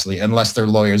seriously unless they're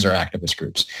lawyers or activist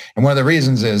groups. And one of the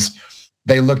reasons is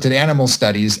they looked at animal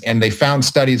studies, and they found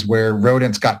studies where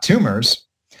rodents got tumors.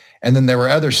 And then there were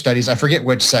other studies, I forget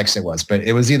which sex it was, but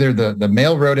it was either the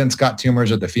male rodents got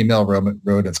tumors or the female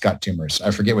rodents got tumors.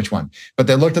 I forget which one. But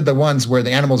they looked at the ones where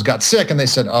the animals got sick, and they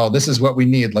said, oh, this is what we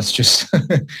need. Let's just,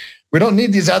 we don't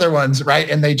need these other ones, right?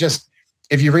 And they just,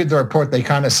 if you read the report, they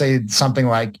kind of say something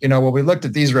like, well, we looked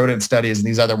at these rodent studies and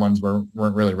these other ones weren't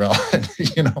really relevant,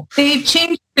 They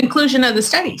changed the conclusion of the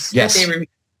studies. Yes. That they reviewed.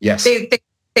 Yes.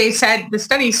 They said the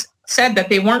studies said that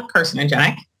they weren't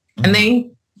carcinogenic, and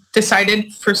they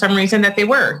decided for some reason that they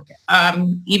were,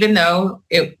 even though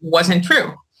it wasn't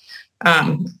true.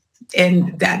 And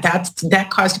that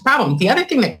caused a problem. The other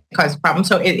thing that caused a problem,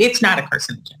 so it's not a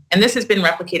carcinogen. And this has been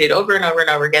replicated over and over and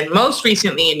over again, most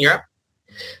recently in Europe,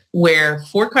 where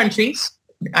 4 countries,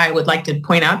 I would like to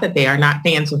point out that they are not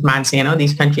fans of Monsanto,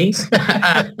 these countries,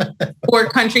 4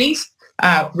 countries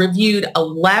reviewed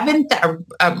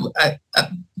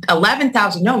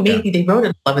 11,000, no, maybe they wrote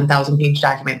an 11,000 page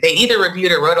document. They either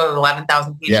reviewed or wrote an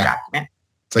 11,000 page document.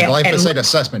 It's a glyphosate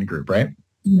assessment group, right?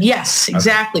 Yes,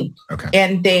 exactly. Okay.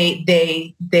 And they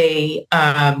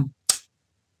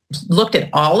looked at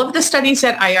all of the studies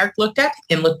that IARC looked at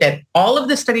and looked at all of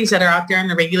the studies that are out there in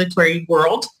the regulatory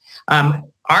world.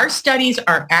 Our studies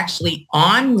are actually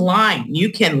online.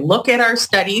 You can look at our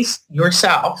studies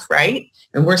yourself, right?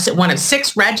 And we're one of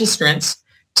 6 registrants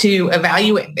to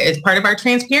evaluate as part of our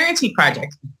transparency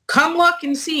project. Come look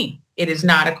and see. It is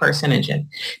not a carcinogen.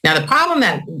 Now, the problem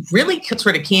that really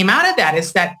sort of came out of that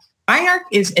is that IARC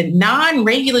is a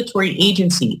non-regulatory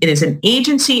agency. It is an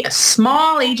agency, a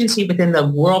small agency within the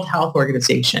World Health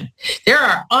Organization. There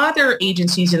are other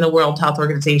agencies in the World Health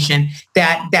Organization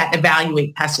that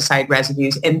evaluate pesticide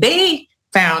residues, and they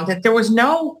found that there was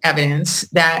no evidence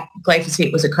that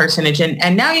glyphosate was a carcinogen.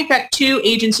 And now you've got 2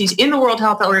 agencies in the World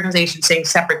Health Organization saying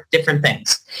separate, different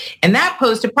things. And that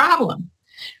posed a problem.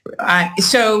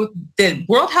 So the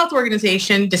World Health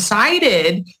Organization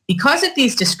decided, because of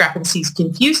these discrepancies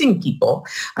confusing people,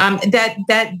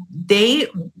 that they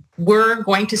were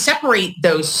going to separate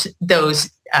those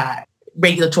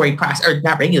regulatory process, or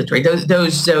not regulatory,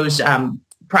 those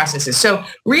processes. So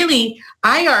really,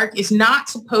 IARC is not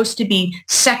supposed to be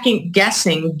second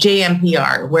guessing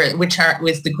JMPR, which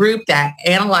was the group that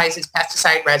analyzes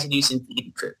pesticide residues in feed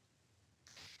and food.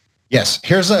 Yes,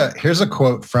 here's a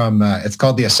quote from it's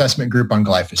called the Assessment Group on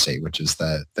Glyphosate, which is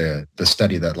the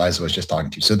study that Liza was just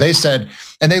talking to. So they said,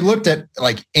 and they looked at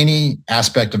like any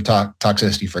aspect of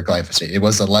toxicity for glyphosate. It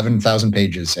was 11,000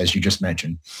 pages, as you just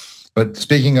mentioned. But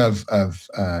speaking of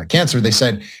cancer, they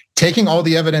said, taking all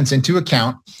the evidence into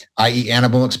account, i.e.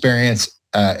 animal experiments,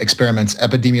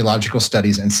 epidemiological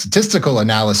studies, and statistical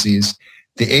analyses,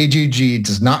 the AGG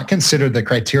does not consider the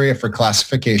criteria for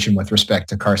classification with respect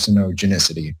to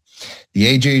carcinogenicity. The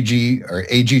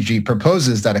AGG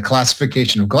proposes that a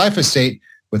classification of glyphosate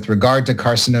with regard to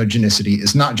carcinogenicity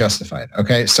is not justified.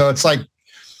 Okay, so it's like,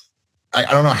 I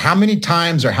don't know how many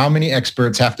times or how many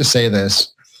experts have to say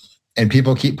this, and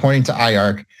people keep pointing to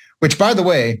IARC, which, by the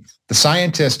way, the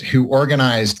scientist who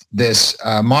organized this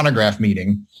monograph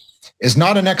meeting is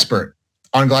not an expert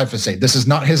on glyphosate. This is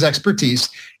not his expertise.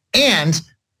 And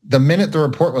the minute the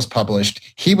report was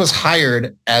published, he was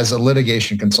hired as a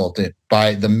litigation consultant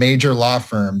by the major law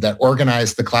firm that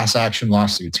organized the class action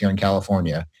lawsuits here in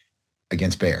California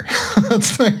against Bayer.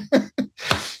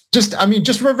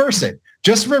 Just reverse it.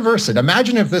 Just reverse it.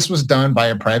 Imagine if this was done by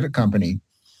a private company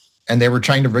and they were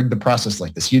trying to rig the process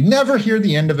like this. You'd never hear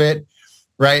the end of it,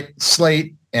 right?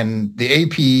 Slate and the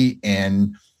AP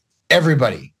and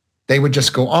everybody. They would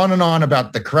just go on and on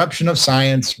about the corruption of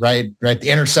science, right? The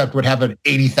Intercept would have an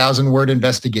 80,000 word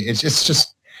investigation. It's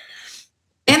just.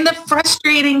 And the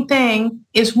frustrating thing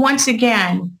is, once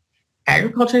again,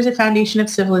 agriculture is a foundation of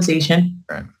civilization.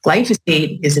 Right.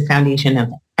 Glyphosate is a foundation of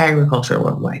agriculture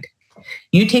worldwide.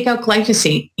 You take out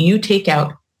glyphosate, you take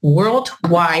out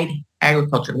worldwide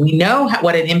agriculture. We know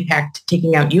what an impact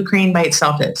taking out Ukraine by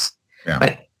itself is. Yeah.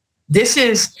 But it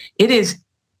is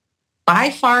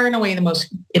by far and away the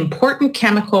most important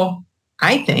chemical,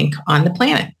 I think, on the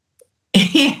planet.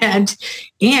 And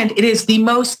it is the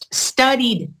most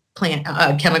studied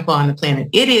chemical on the planet.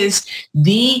 It is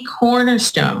the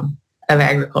cornerstone of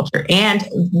agriculture. And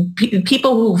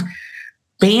people who've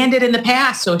banned it in the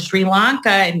past, so Sri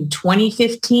Lanka in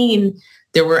 2015,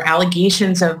 there were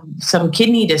allegations of some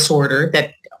kidney disorder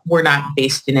that were not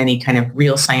based in any kind of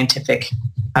real scientific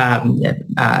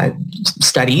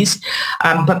studies.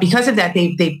 But because of that,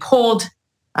 they pulled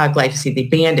glyphosate, they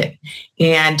banned it.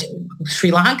 And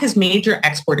Sri Lanka's major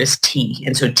export is tea.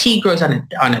 And so tea grows on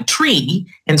a tree.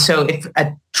 And so if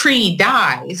a tree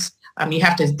dies, you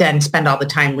have to then spend all the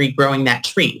time regrowing that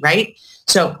tree, right?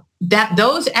 So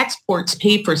those exports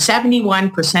pay for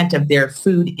 71% of their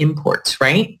food imports,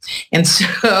 right? And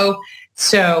so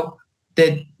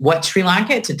what Sri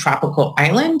Lanka, it's a tropical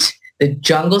island. The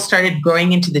jungle started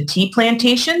growing into the tea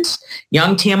plantations.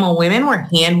 Young Tamil women were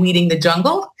hand weeding the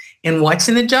jungle. And what's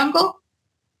in the jungle?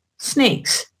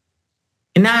 Snakes.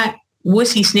 And not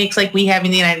wussy snakes like we have in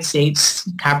the United States,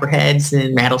 copperheads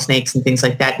and rattlesnakes and things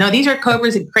like that. No, these are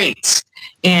cobras and kraits.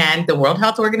 And the World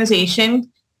Health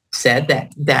Organization said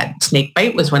that snake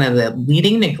bite was one of the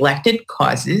leading neglected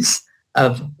causes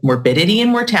of morbidity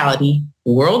and mortality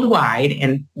worldwide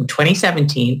in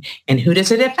 2017. And who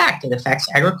does it affect? It affects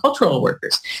agricultural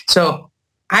workers. So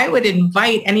I would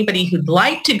invite anybody who'd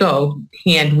like to go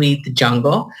hand weed the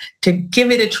jungle to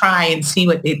give it a try and see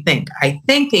what they think. I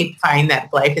think they'd find that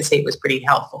glyphosate was pretty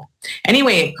helpful.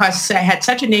 Anyway, it had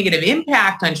such a negative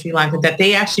impact on Sri Lanka that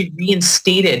they actually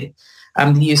reinstated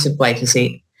the use of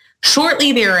glyphosate.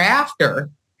 Shortly thereafter,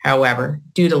 however,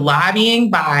 due to lobbying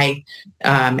by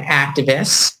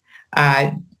activists,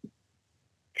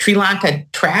 Sri Lanka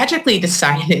tragically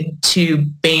decided to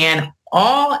ban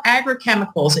all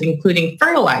agrochemicals, including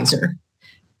fertilizer,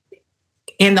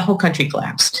 and the whole country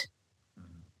collapsed.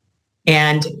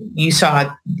 And you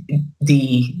saw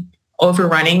the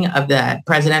overrunning of the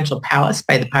presidential palace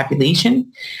by the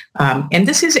population. And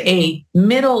this is a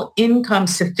middle-income,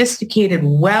 sophisticated,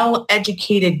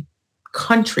 well-educated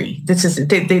country.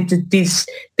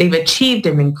 They've achieved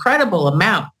an incredible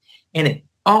amount, and it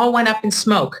all went up in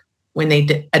smoke when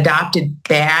they adopted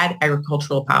bad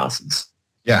agricultural policies.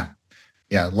 Yeah.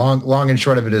 Yeah, long and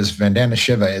short of it is Vandana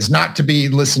Shiva is not to be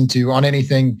listened to on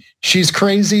anything. She's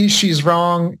crazy, she's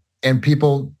wrong, and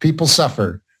people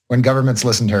suffer when governments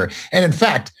listen to her. And in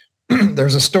fact,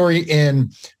 there's a story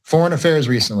in Foreign Affairs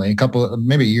recently,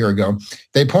 maybe a year ago.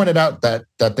 They pointed out that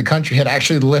the country had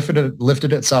actually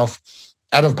lifted itself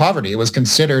out of poverty. It was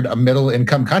considered a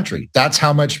middle-income country. That's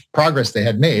how much progress they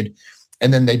had made.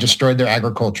 And then they destroyed their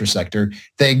agriculture sector.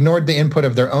 They ignored the input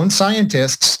of their own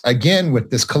scientists, again,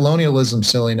 with this colonialism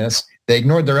silliness. They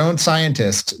ignored their own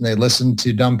scientists, and they listened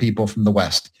to dumb people from the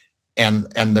West. And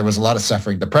there was a lot of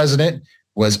suffering. The president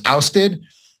was ousted.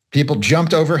 People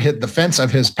jumped over, hit the fence of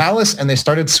his palace, and they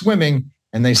started swimming.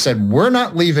 And they said, we're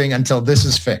not leaving until this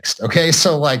is fixed. Okay,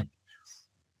 so like,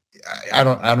 I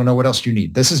don't know what else you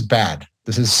need. This is bad.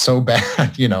 This is so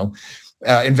bad,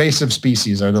 invasive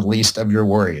species are the least of your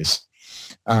worries.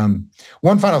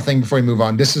 One final thing before we move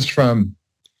on. This is from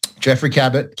Jeffrey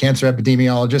Cabot, cancer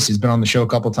epidemiologist. He's been on the show a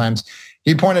couple of times.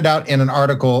 He pointed out in an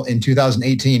article in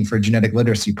 2018 for Genetic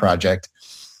Literacy Project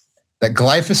that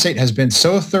glyphosate has been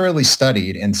so thoroughly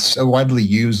studied and so widely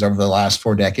used over the last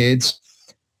 4 decades,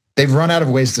 they've run out of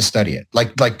ways to study it.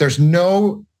 Like there's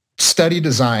no study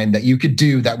design that you could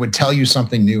do that would tell you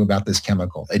something new about this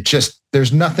chemical.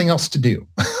 There's nothing else to do.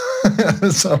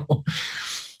 So,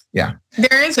 yeah.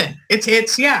 There isn't.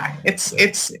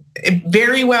 It's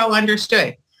very well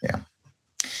understood.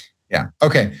 Yeah.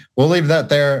 Okay. We'll leave that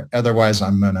there. Otherwise,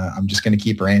 I'm just gonna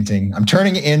keep ranting. I'm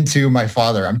turning into my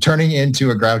father. I'm turning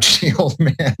into a grouchy old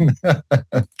man.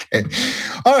 Okay.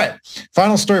 All right.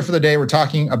 Final story for the day. We're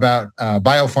talking about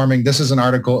biofarming. This is an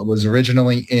article. It was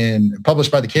originally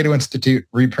published by the Cato Institute,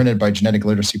 reprinted by Genetic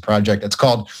Literacy Project. It's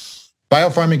called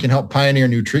Biofarming Can Help Pioneer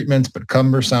New Treatments, but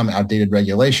Cumbersome Outdated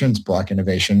Regulations Block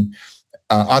Innovation.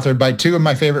 Authored by two of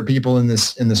my favorite people in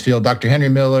this field, Dr. Henry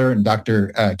Miller and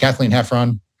Dr. Kathleen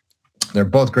Heffron. They're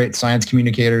both great science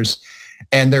communicators,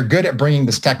 and they're good at bringing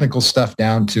this technical stuff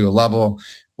down to a level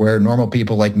where normal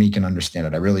people like me can understand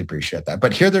it. I really appreciate that.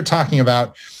 But here they're talking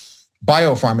about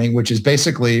biofarming, which is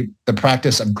basically the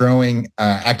practice of growing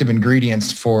active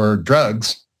ingredients for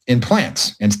drugs in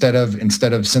plants instead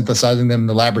of synthesizing them in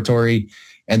the laboratory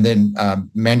and then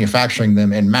manufacturing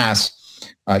them in mass.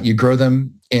 You grow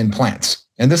them in plants.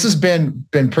 And this has been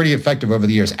pretty effective over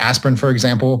the years. Aspirin, for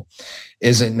example,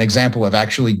 is an example of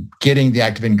actually getting the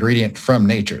active ingredient from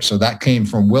nature. So that came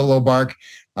from willow bark.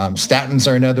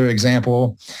 Statins are another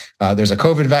example. There's a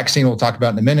COVID vaccine we'll talk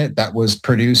about in a minute that was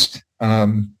produced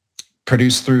through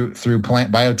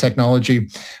plant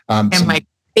biotechnology. And my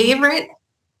favorite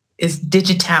is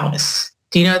digitalis.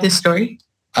 Do you know this story?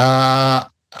 I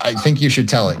think you should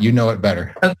tell it. You know it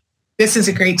better. Okay. This is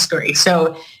a great story.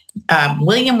 So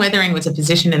William Withering was a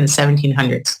physician in the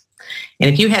 1700s. And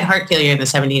if you had heart failure in the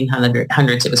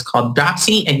 1700s, it was called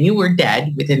dropsy, and you were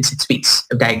dead within 6 weeks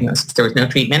of diagnosis. There was no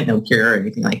treatment, no cure, or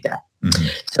anything like that. Mm-hmm.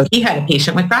 So he had a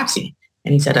patient with dropsy.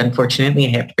 And he said, unfortunately, I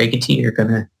have to break it to you, you're going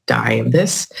to die of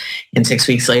this. And 6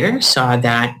 weeks later, saw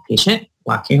that patient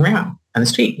walking around on the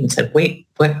street and said, wait,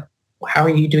 how are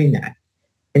you doing that?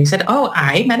 And he said,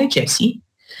 I met a gypsy,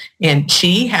 and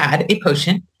she had a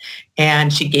potion,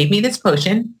 and she gave me this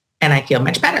potion, and I feel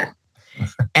much better.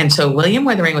 And so William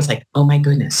Withering was like, oh my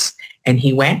goodness. And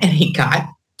he went and he got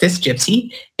this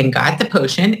gypsy and got the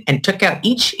potion and took out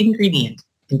each ingredient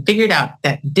and figured out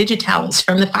that digitalis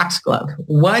from the foxglove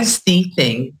was the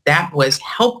thing that was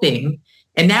helping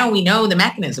And now we know the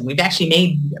mechanism. We've actually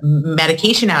made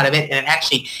medication out of it, and it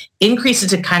actually increases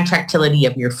the contractility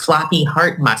of your floppy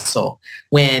heart muscle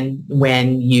when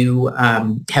you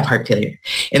have heart failure.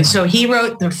 And so he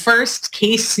wrote the first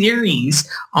case series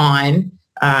on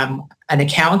an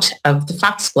account of the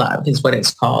foxglove is what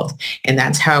it's called. And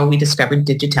that's how we discovered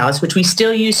digitalis, which we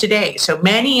still use today. So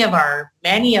many of our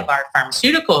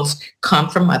pharmaceuticals come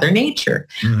from Mother Nature,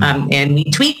 and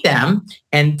we tweak them.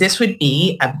 And this would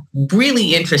be a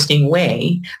really interesting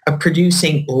way of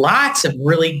producing lots of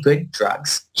really good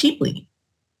drugs cheaply.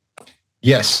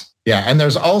 Yes. Yeah. And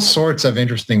there's all sorts of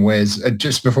interesting ways.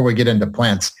 Just before we get into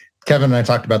plants, Kevin and I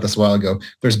talked about this a while ago.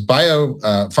 There's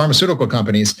pharmaceutical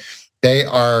companies. They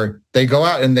go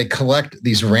out and they collect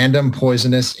these random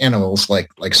poisonous animals like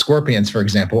scorpions, for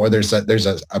example, or there's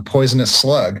a poisonous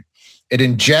slug. It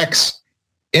injects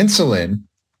insulin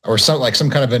or some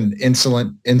kind of an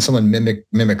insulin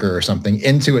mimicker or something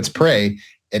into its prey.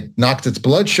 It knocks its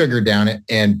blood sugar down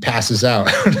and passes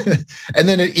out. And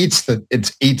then it eats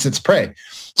its prey.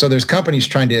 So there's companies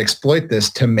trying to exploit this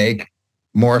to make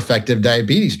more effective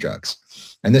diabetes drugs.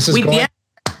 And this is the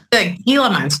Gila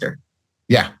monster.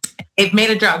 Yeah. They've made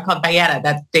a drug called Byetta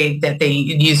that they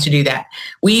use to do that.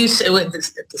 We use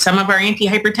some of our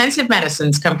antihypertensive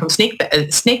medicines come from snake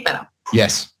venom.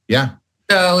 Yes. Yeah.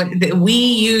 So we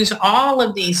use all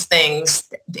of these things.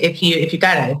 If you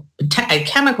got a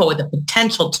chemical with a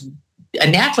potential to a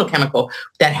natural chemical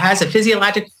that has a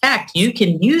physiologic effect, you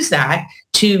can use that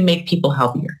to make people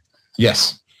healthier.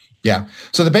 Yes. Yeah.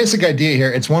 So the basic idea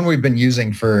here, it's one we've been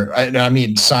using for,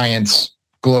 science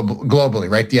globally,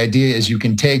 right? The idea is you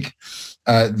can take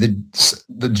the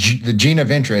gene of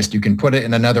interest, you can put it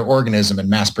in another organism and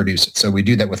mass produce it. So we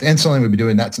do that with insulin. We've been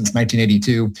doing that since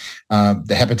 1982.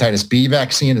 The hepatitis B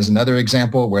vaccine is another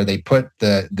example where they put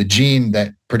the gene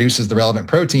that produces the relevant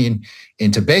protein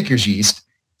into baker's yeast,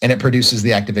 and it produces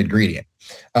the active ingredient.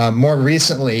 More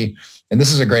recently, and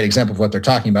this is a great example of what they're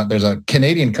talking about, there's a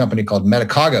Canadian company called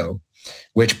Medicago,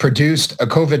 which produced a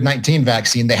COVID-19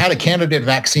 vaccine. They had a candidate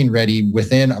vaccine ready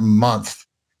within a month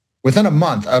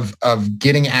of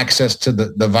getting access to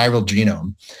the viral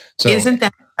genome. So isn't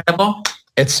that incredible?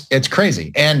 It's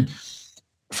crazy. And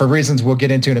for reasons we'll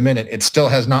get into in a minute, it still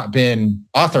has not been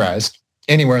authorized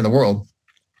anywhere in the world,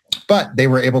 but they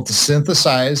were able to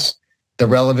synthesize the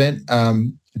relevant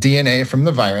DNA from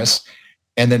the virus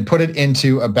and then put it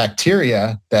into a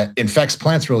bacteria that infects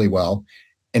plants really well,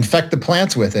 infect the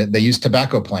plants with it. They use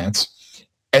tobacco plants,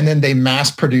 and then they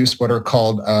mass produce what are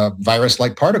called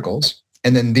virus-like particles.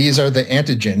 And then these are the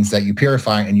antigens that you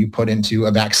purify and you put into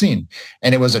a vaccine.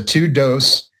 And it was a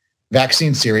 2-dose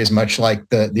vaccine series, much like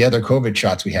the other COVID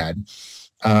shots we had.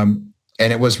 And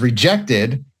it was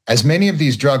rejected, as many of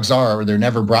these drugs are, or they're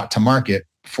never brought to market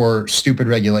for stupid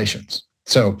regulations.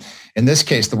 So in this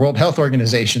case, the World Health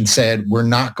Organization said, we're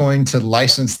not going to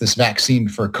license this vaccine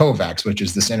for COVAX, which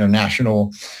is this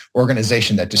international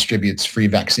organization that distributes free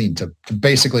vaccine to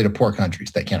basically to poor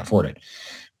countries that can't afford it.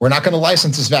 We're not going to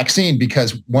license this vaccine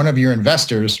because one of your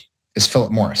investors is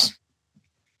Philip Morris.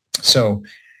 So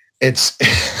it's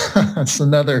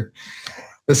another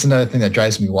thing that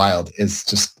drives me wild is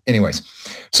just, anyways.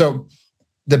 So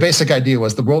the basic idea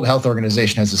was the World Health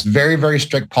Organization has this very, very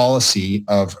strict policy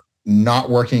of not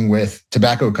working with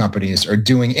tobacco companies or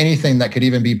doing anything that could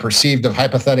even be perceived of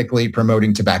hypothetically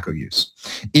promoting tobacco use,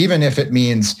 even if it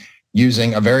means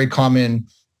using a very common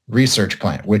research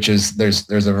plant, which is there's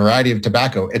a variety of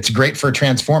tobacco. It's great for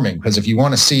transforming, because if you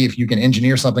want to see if you can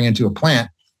engineer something into a plant,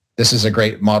 this is a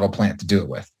great model plant to do it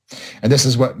with. And this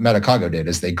is what Medicago did,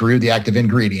 is they grew the active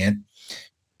ingredient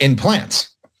in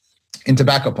plants, in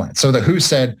tobacco plants. So the WHO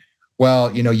said,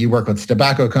 well, you work with a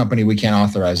tobacco company, we can't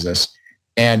authorize this.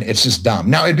 And it's just dumb.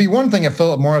 Now, it'd be one thing if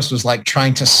Philip Morris was like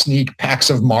trying to sneak packs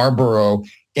of Marlboro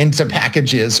into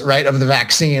packages, right, of the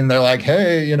vaccine. They're like,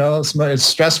 hey, it's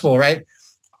stressful, right?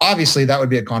 Obviously, that would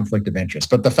be a conflict of interest.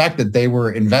 But the fact that they were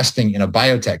investing in a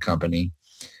biotech company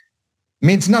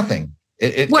means nothing.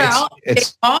 They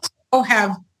also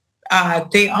have,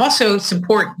 they also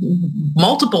support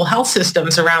multiple health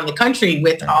systems around the country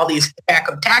with all these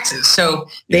tobacco taxes. So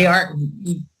they are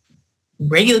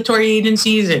regulatory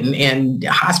agencies and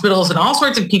hospitals and all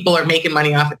sorts of people are making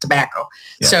money off of tobacco.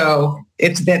 Yeah. So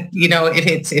it's that,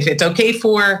 if it's okay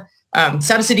for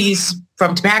subsidies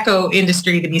from tobacco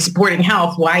industry to be supporting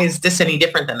health, why is this any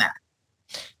different than that?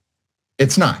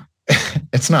 It's not.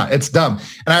 It's not. It's dumb.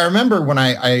 And I remember when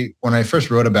I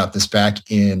first wrote about this back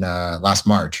in last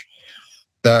March,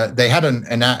 they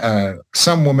had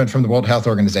some woman from the World Health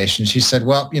Organization. She said,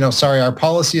 well, sorry, our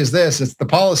policy is this. It's the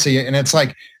policy. And it's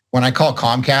like, when I call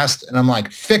Comcast and I'm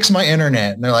like, fix my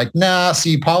internet. And they're like, nah,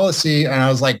 see policy. And I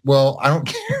was like, well, I don't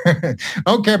care. I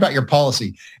don't care about your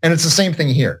policy. And it's the same thing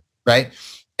here, right?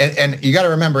 And you got to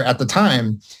remember at the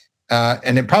time,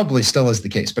 and it probably still is the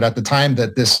case, but at the time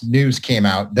that this news came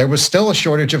out, there was still a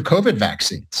shortage of COVID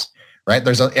vaccines, right?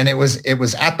 And it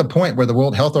was at the point where the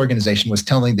World Health Organization was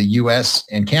telling the US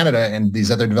and Canada and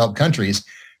these other developed countries,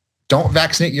 don't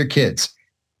vaccinate your kids.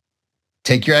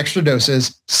 Take your extra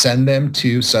doses, send them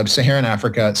to sub-Saharan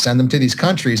Africa, send them to these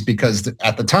countries, because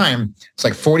at the time, it's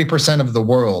like 40% of the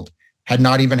world had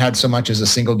not even had so much as a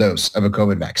single dose of a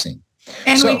COVID vaccine.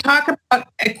 And we talk about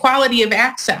equality of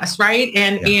access, right?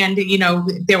 And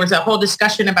there was a whole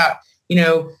discussion about,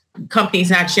 companies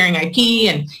not sharing IP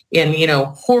and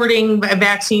hoarding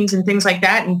vaccines and things like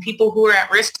that, and people who are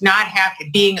at risk not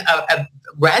being a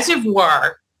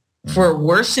reservoir for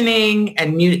worsening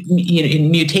and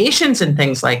mutations and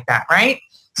things like that, right?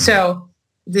 So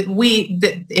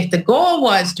if the goal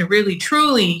was to really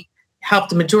truly help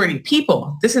the majority of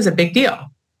people, this is a big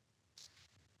deal.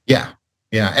 Yeah.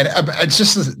 Yeah. And it's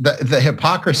just the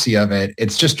hypocrisy of it. It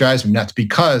just drives me nuts,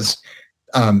 because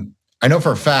I know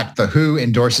for a fact the WHO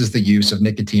endorses the use of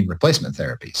nicotine replacement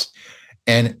therapies.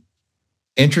 And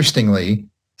interestingly,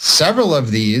 several of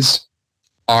these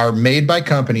are made by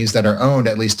companies that are owned,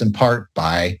 at least in part,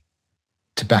 by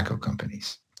tobacco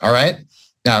companies. All right.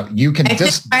 Now you can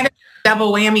just kind of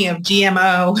double whammy of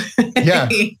GMO.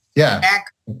 Yeah.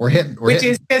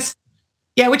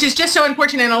 Which is just so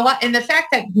unfortunate. And the fact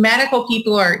that medical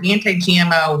people are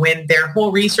anti-GMO when their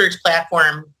whole research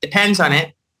platform depends on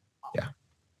it. Yeah.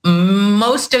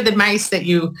 Most of the mice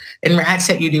and rats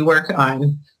that you do work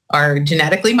on are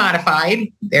genetically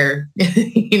modified. They're,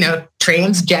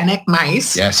 transgenic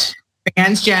mice. Yes.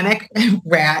 Transgenic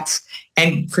rats.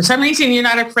 And for some reason, you're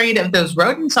not afraid of those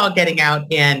rodents all getting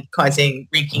out and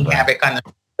wreaking havoc on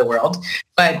the world.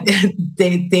 But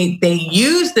they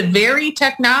use the very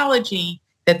technology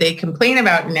that they complain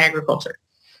about in agriculture.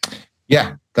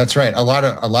 Yeah, that's right. A lot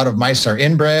of mice are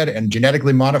inbred and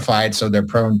genetically modified, so they're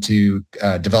prone to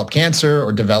develop cancer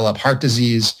or develop heart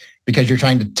disease, because you're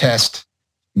trying to test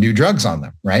new drugs on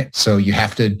them, right? So you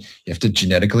have to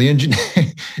genetically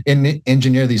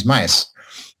engineer these mice.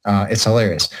 It's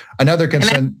hilarious. Another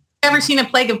concern. I've never seen a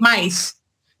plague of mice.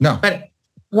 No. But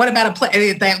what about a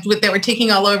plague that were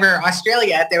taking all over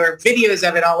Australia? There were videos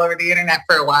of it all over the internet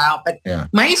for a while. But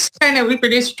mice kind of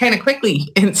reproduce kind of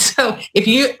quickly, and so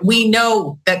we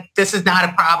know that this is not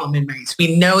a problem in mice.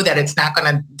 We know that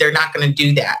they're not gonna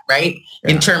do that, right?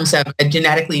 Yeah. In terms of a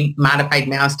genetically modified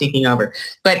mouse taking over,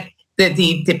 but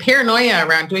the paranoia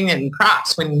around doing it in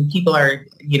crops when people are,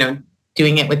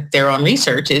 doing it with their own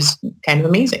research is kind of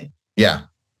amazing. Yeah.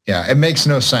 Yeah. It makes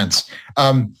no sense.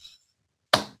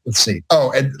 Let's see.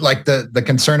 Oh, and like the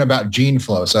concern about gene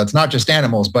flow. So it's not just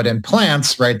animals, but in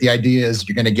plants, right? The idea is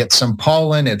you're going to get some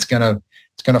pollen. It's going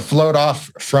to float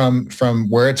off from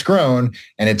where it's grown,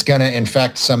 and it's going to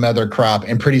infect some other crop.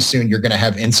 And pretty soon you're going to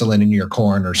have insulin in your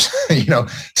corn, or,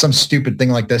 some stupid thing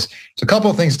like this. So a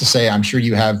couple of things to say. I'm sure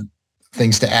you have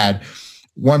things to add.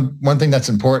 One thing that's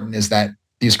important is that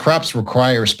these crops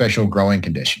require special growing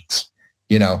conditions.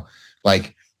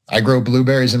 Like I grow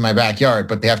blueberries in my backyard,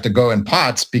 but they have to go in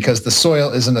pots because the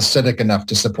soil isn't acidic enough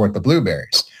to support the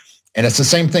blueberries. And it's the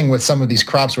same thing with some of these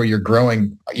crops where you're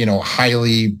growing,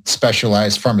 highly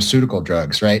specialized pharmaceutical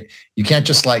drugs, right? You can't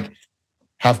just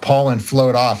have pollen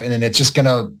float off and then it's just going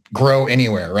to grow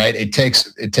anywhere, right? It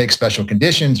takes special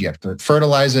conditions. You have to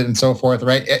fertilize it and so forth,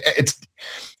 right? It's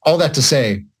all that to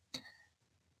say,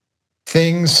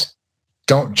 things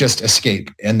don't just escape,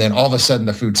 and then all of a sudden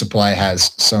the food supply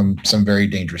has some very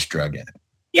dangerous drug in it.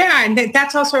 Yeah, and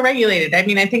that's also regulated. I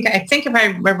mean, I think if I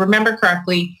remember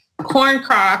correctly, corn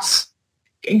crops,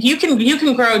 you can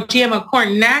grow GMO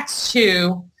corn next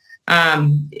to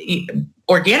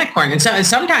organic corn, and so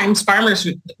sometimes farmers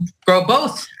grow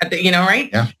both. Right?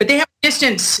 Yeah. But they have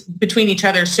distance between each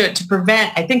other, so to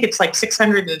prevent, I think it's like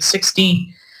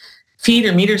 660 feet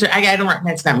or meters. I don't know.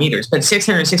 That's not meters, but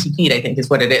 660 feet, I think, is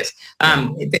what it is.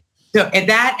 So and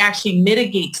that actually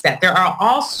mitigates that. There are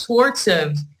all sorts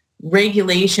of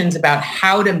regulations about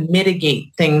how to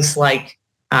mitigate things like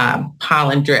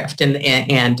pollen drift, and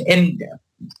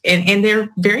they're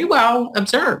very well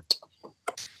observed.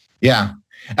 Yeah.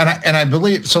 And I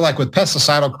believe, so like with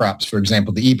pesticidal crops, for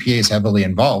example, the EPA is heavily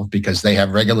involved because they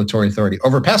have regulatory authority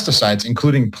over pesticides,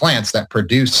 including plants that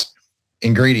produce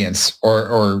ingredients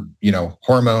or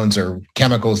hormones or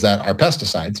chemicals that are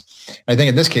pesticides. I think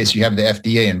in this case, you have the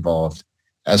FDA involved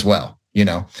as well.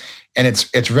 And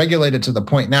it's regulated to the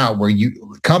point now where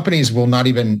companies will not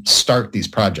even start these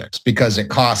projects because it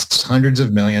costs hundreds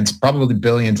of millions, probably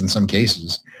billions in some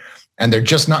cases. And they're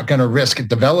just not going to risk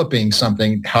developing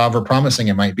something, however promising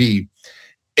it might be,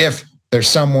 if there's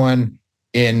someone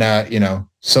in,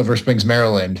 Silver Springs,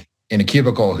 Maryland, in a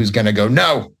cubicle who's going to go,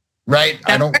 no, right?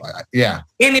 Yeah.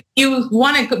 And if you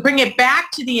want to bring it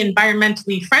back to the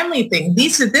environmentally friendly thing,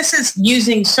 this is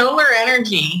using solar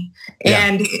energy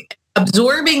and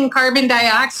absorbing carbon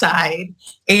dioxide,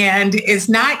 and is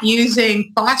not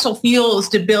using fossil fuels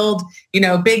to build,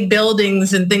 big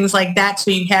buildings and things like that.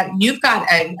 So you've got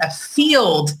a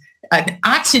field, an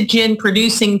oxygen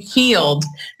producing field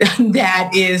that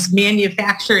is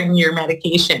manufacturing your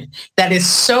medication, that is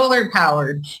solar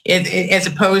powered, as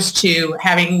opposed to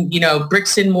having,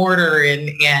 bricks and mortar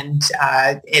and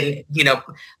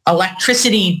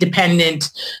electricity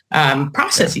dependent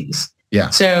processes. Yeah.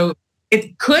 So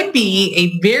it could be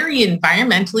a very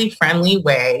environmentally friendly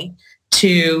way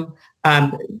to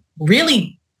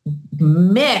really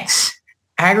mix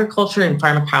agriculture and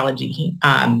pharmacology.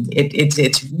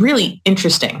 It's really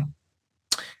interesting.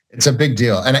 It's a big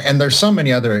deal, and there's so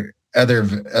many other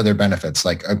benefits.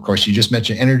 Like, of course, you just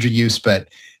mentioned energy use, but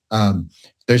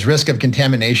there's risk of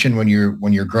contamination when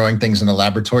you're growing things in a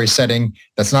laboratory setting.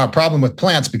 That's not a problem with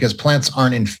plants because plants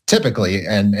aren't typically,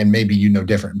 and maybe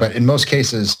different, but in most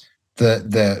cases,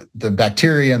 the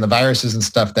bacteria and the viruses and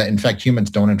stuff that infect humans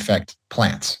don't infect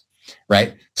plants,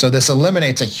 right? So this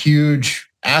eliminates a huge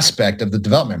aspect of the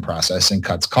development process and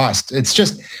cuts costs. It's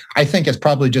just, I think it's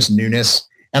probably just newness,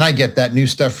 and I get that new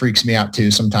stuff freaks me out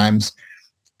too sometimes.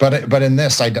 But in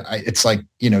this, it's like,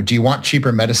 do you want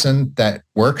cheaper medicine that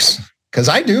works? Because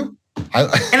I do.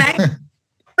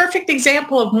 Perfect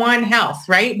example of One Health,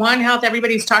 right? One Health,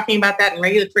 everybody's talking about that in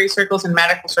regulatory circles and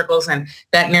medical circles and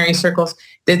veterinary circles.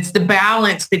 It's the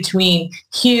balance between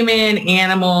human,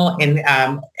 animal, and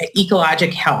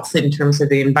ecologic health in terms of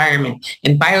the environment.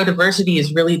 And biodiversity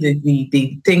is really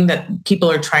the thing that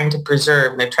people are trying to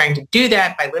preserve. They're trying to do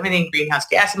that by limiting greenhouse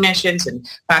gas emissions and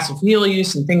fossil fuel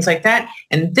use and things like that.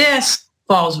 And this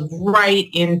falls right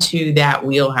into that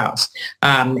wheelhouse,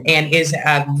 and is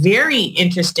a very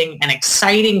interesting and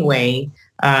exciting way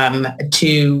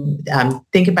to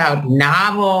think about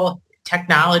novel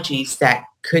technologies that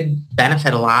could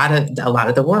benefit a lot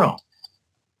of the world.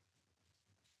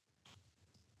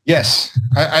 Yes,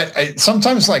 I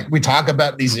sometimes, like, we talk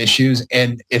about these issues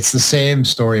and it's the same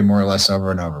story more or less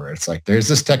over and over. It's like, there's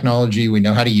this technology, we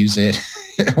know how to use it,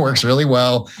 it works really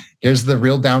well. Here's the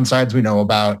real downsides we know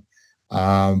about.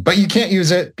 But you can't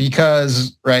use it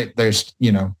because, right, there's,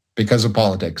 because of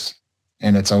politics,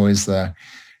 and it's always the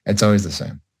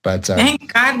same. But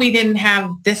thank God we didn't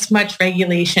have this much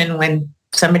regulation when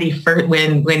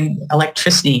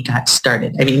electricity got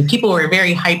started. I mean, people were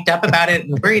very hyped up about it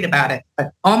and worried about it,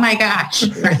 but oh my gosh,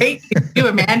 right? Can you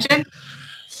imagine?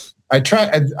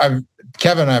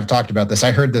 Kevin and I have talked about this.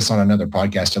 I heard this on another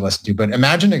podcast I listened to, but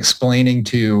imagine explaining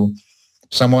to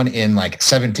someone in like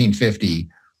 1750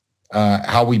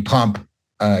 how we pump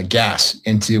gas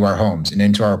into our homes and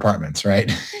into our apartments,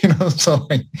 right?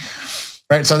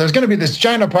 So there's going to be this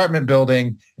giant apartment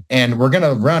building, and we're going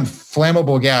to run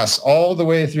flammable gas all the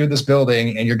way through this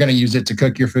building, and you're going to use it to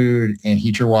cook your food and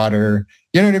heat your water.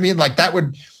 You know what I mean? Like,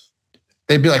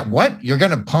 they'd be like, what? You're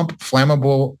going to pump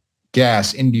flammable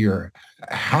gas into your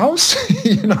house?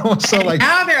 So like,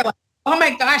 now they're like, oh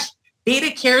my gosh,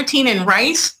 beta carotene in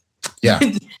rice. Yeah.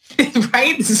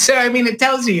 Right. So, I mean, it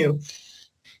tells you.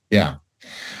 Yeah.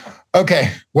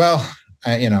 Okay. Well,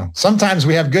 sometimes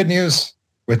we have good news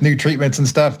with new treatments and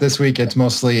stuff. This week, it's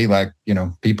mostly like,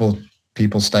 people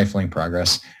stifling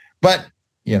progress, but,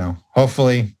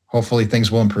 hopefully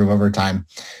things will improve over time.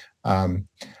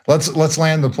 Let's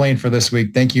land the plane for this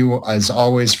week. Thank you as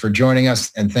always for joining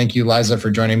us. And thank you, Liza, for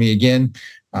joining me again.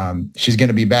 She's going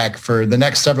to be back for the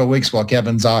next several weeks while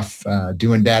Kevin's off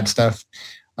doing dad stuff.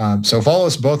 So follow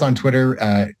us both on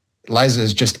Twitter. Liza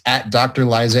is just at Dr.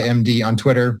 Liza MD on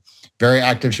Twitter. Very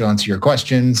active. She'll answer your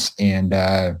questions, and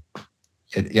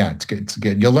it's good. It's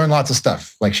good. You'll learn lots of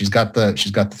stuff. Like, she's got the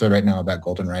thread right now about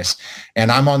golden rice,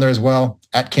 and I'm on there as well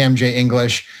at Cam J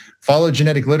English. Follow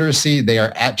Genetic Literacy. They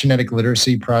are at Genetic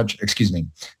Literacy Project. Excuse me.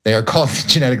 They are called the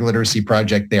Genetic Literacy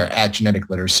Project. They are at Genetic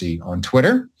Literacy on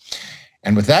Twitter.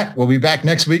 And with that, we'll be back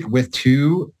next week with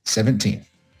 217.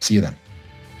 See you then.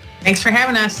 Thanks for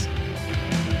having us.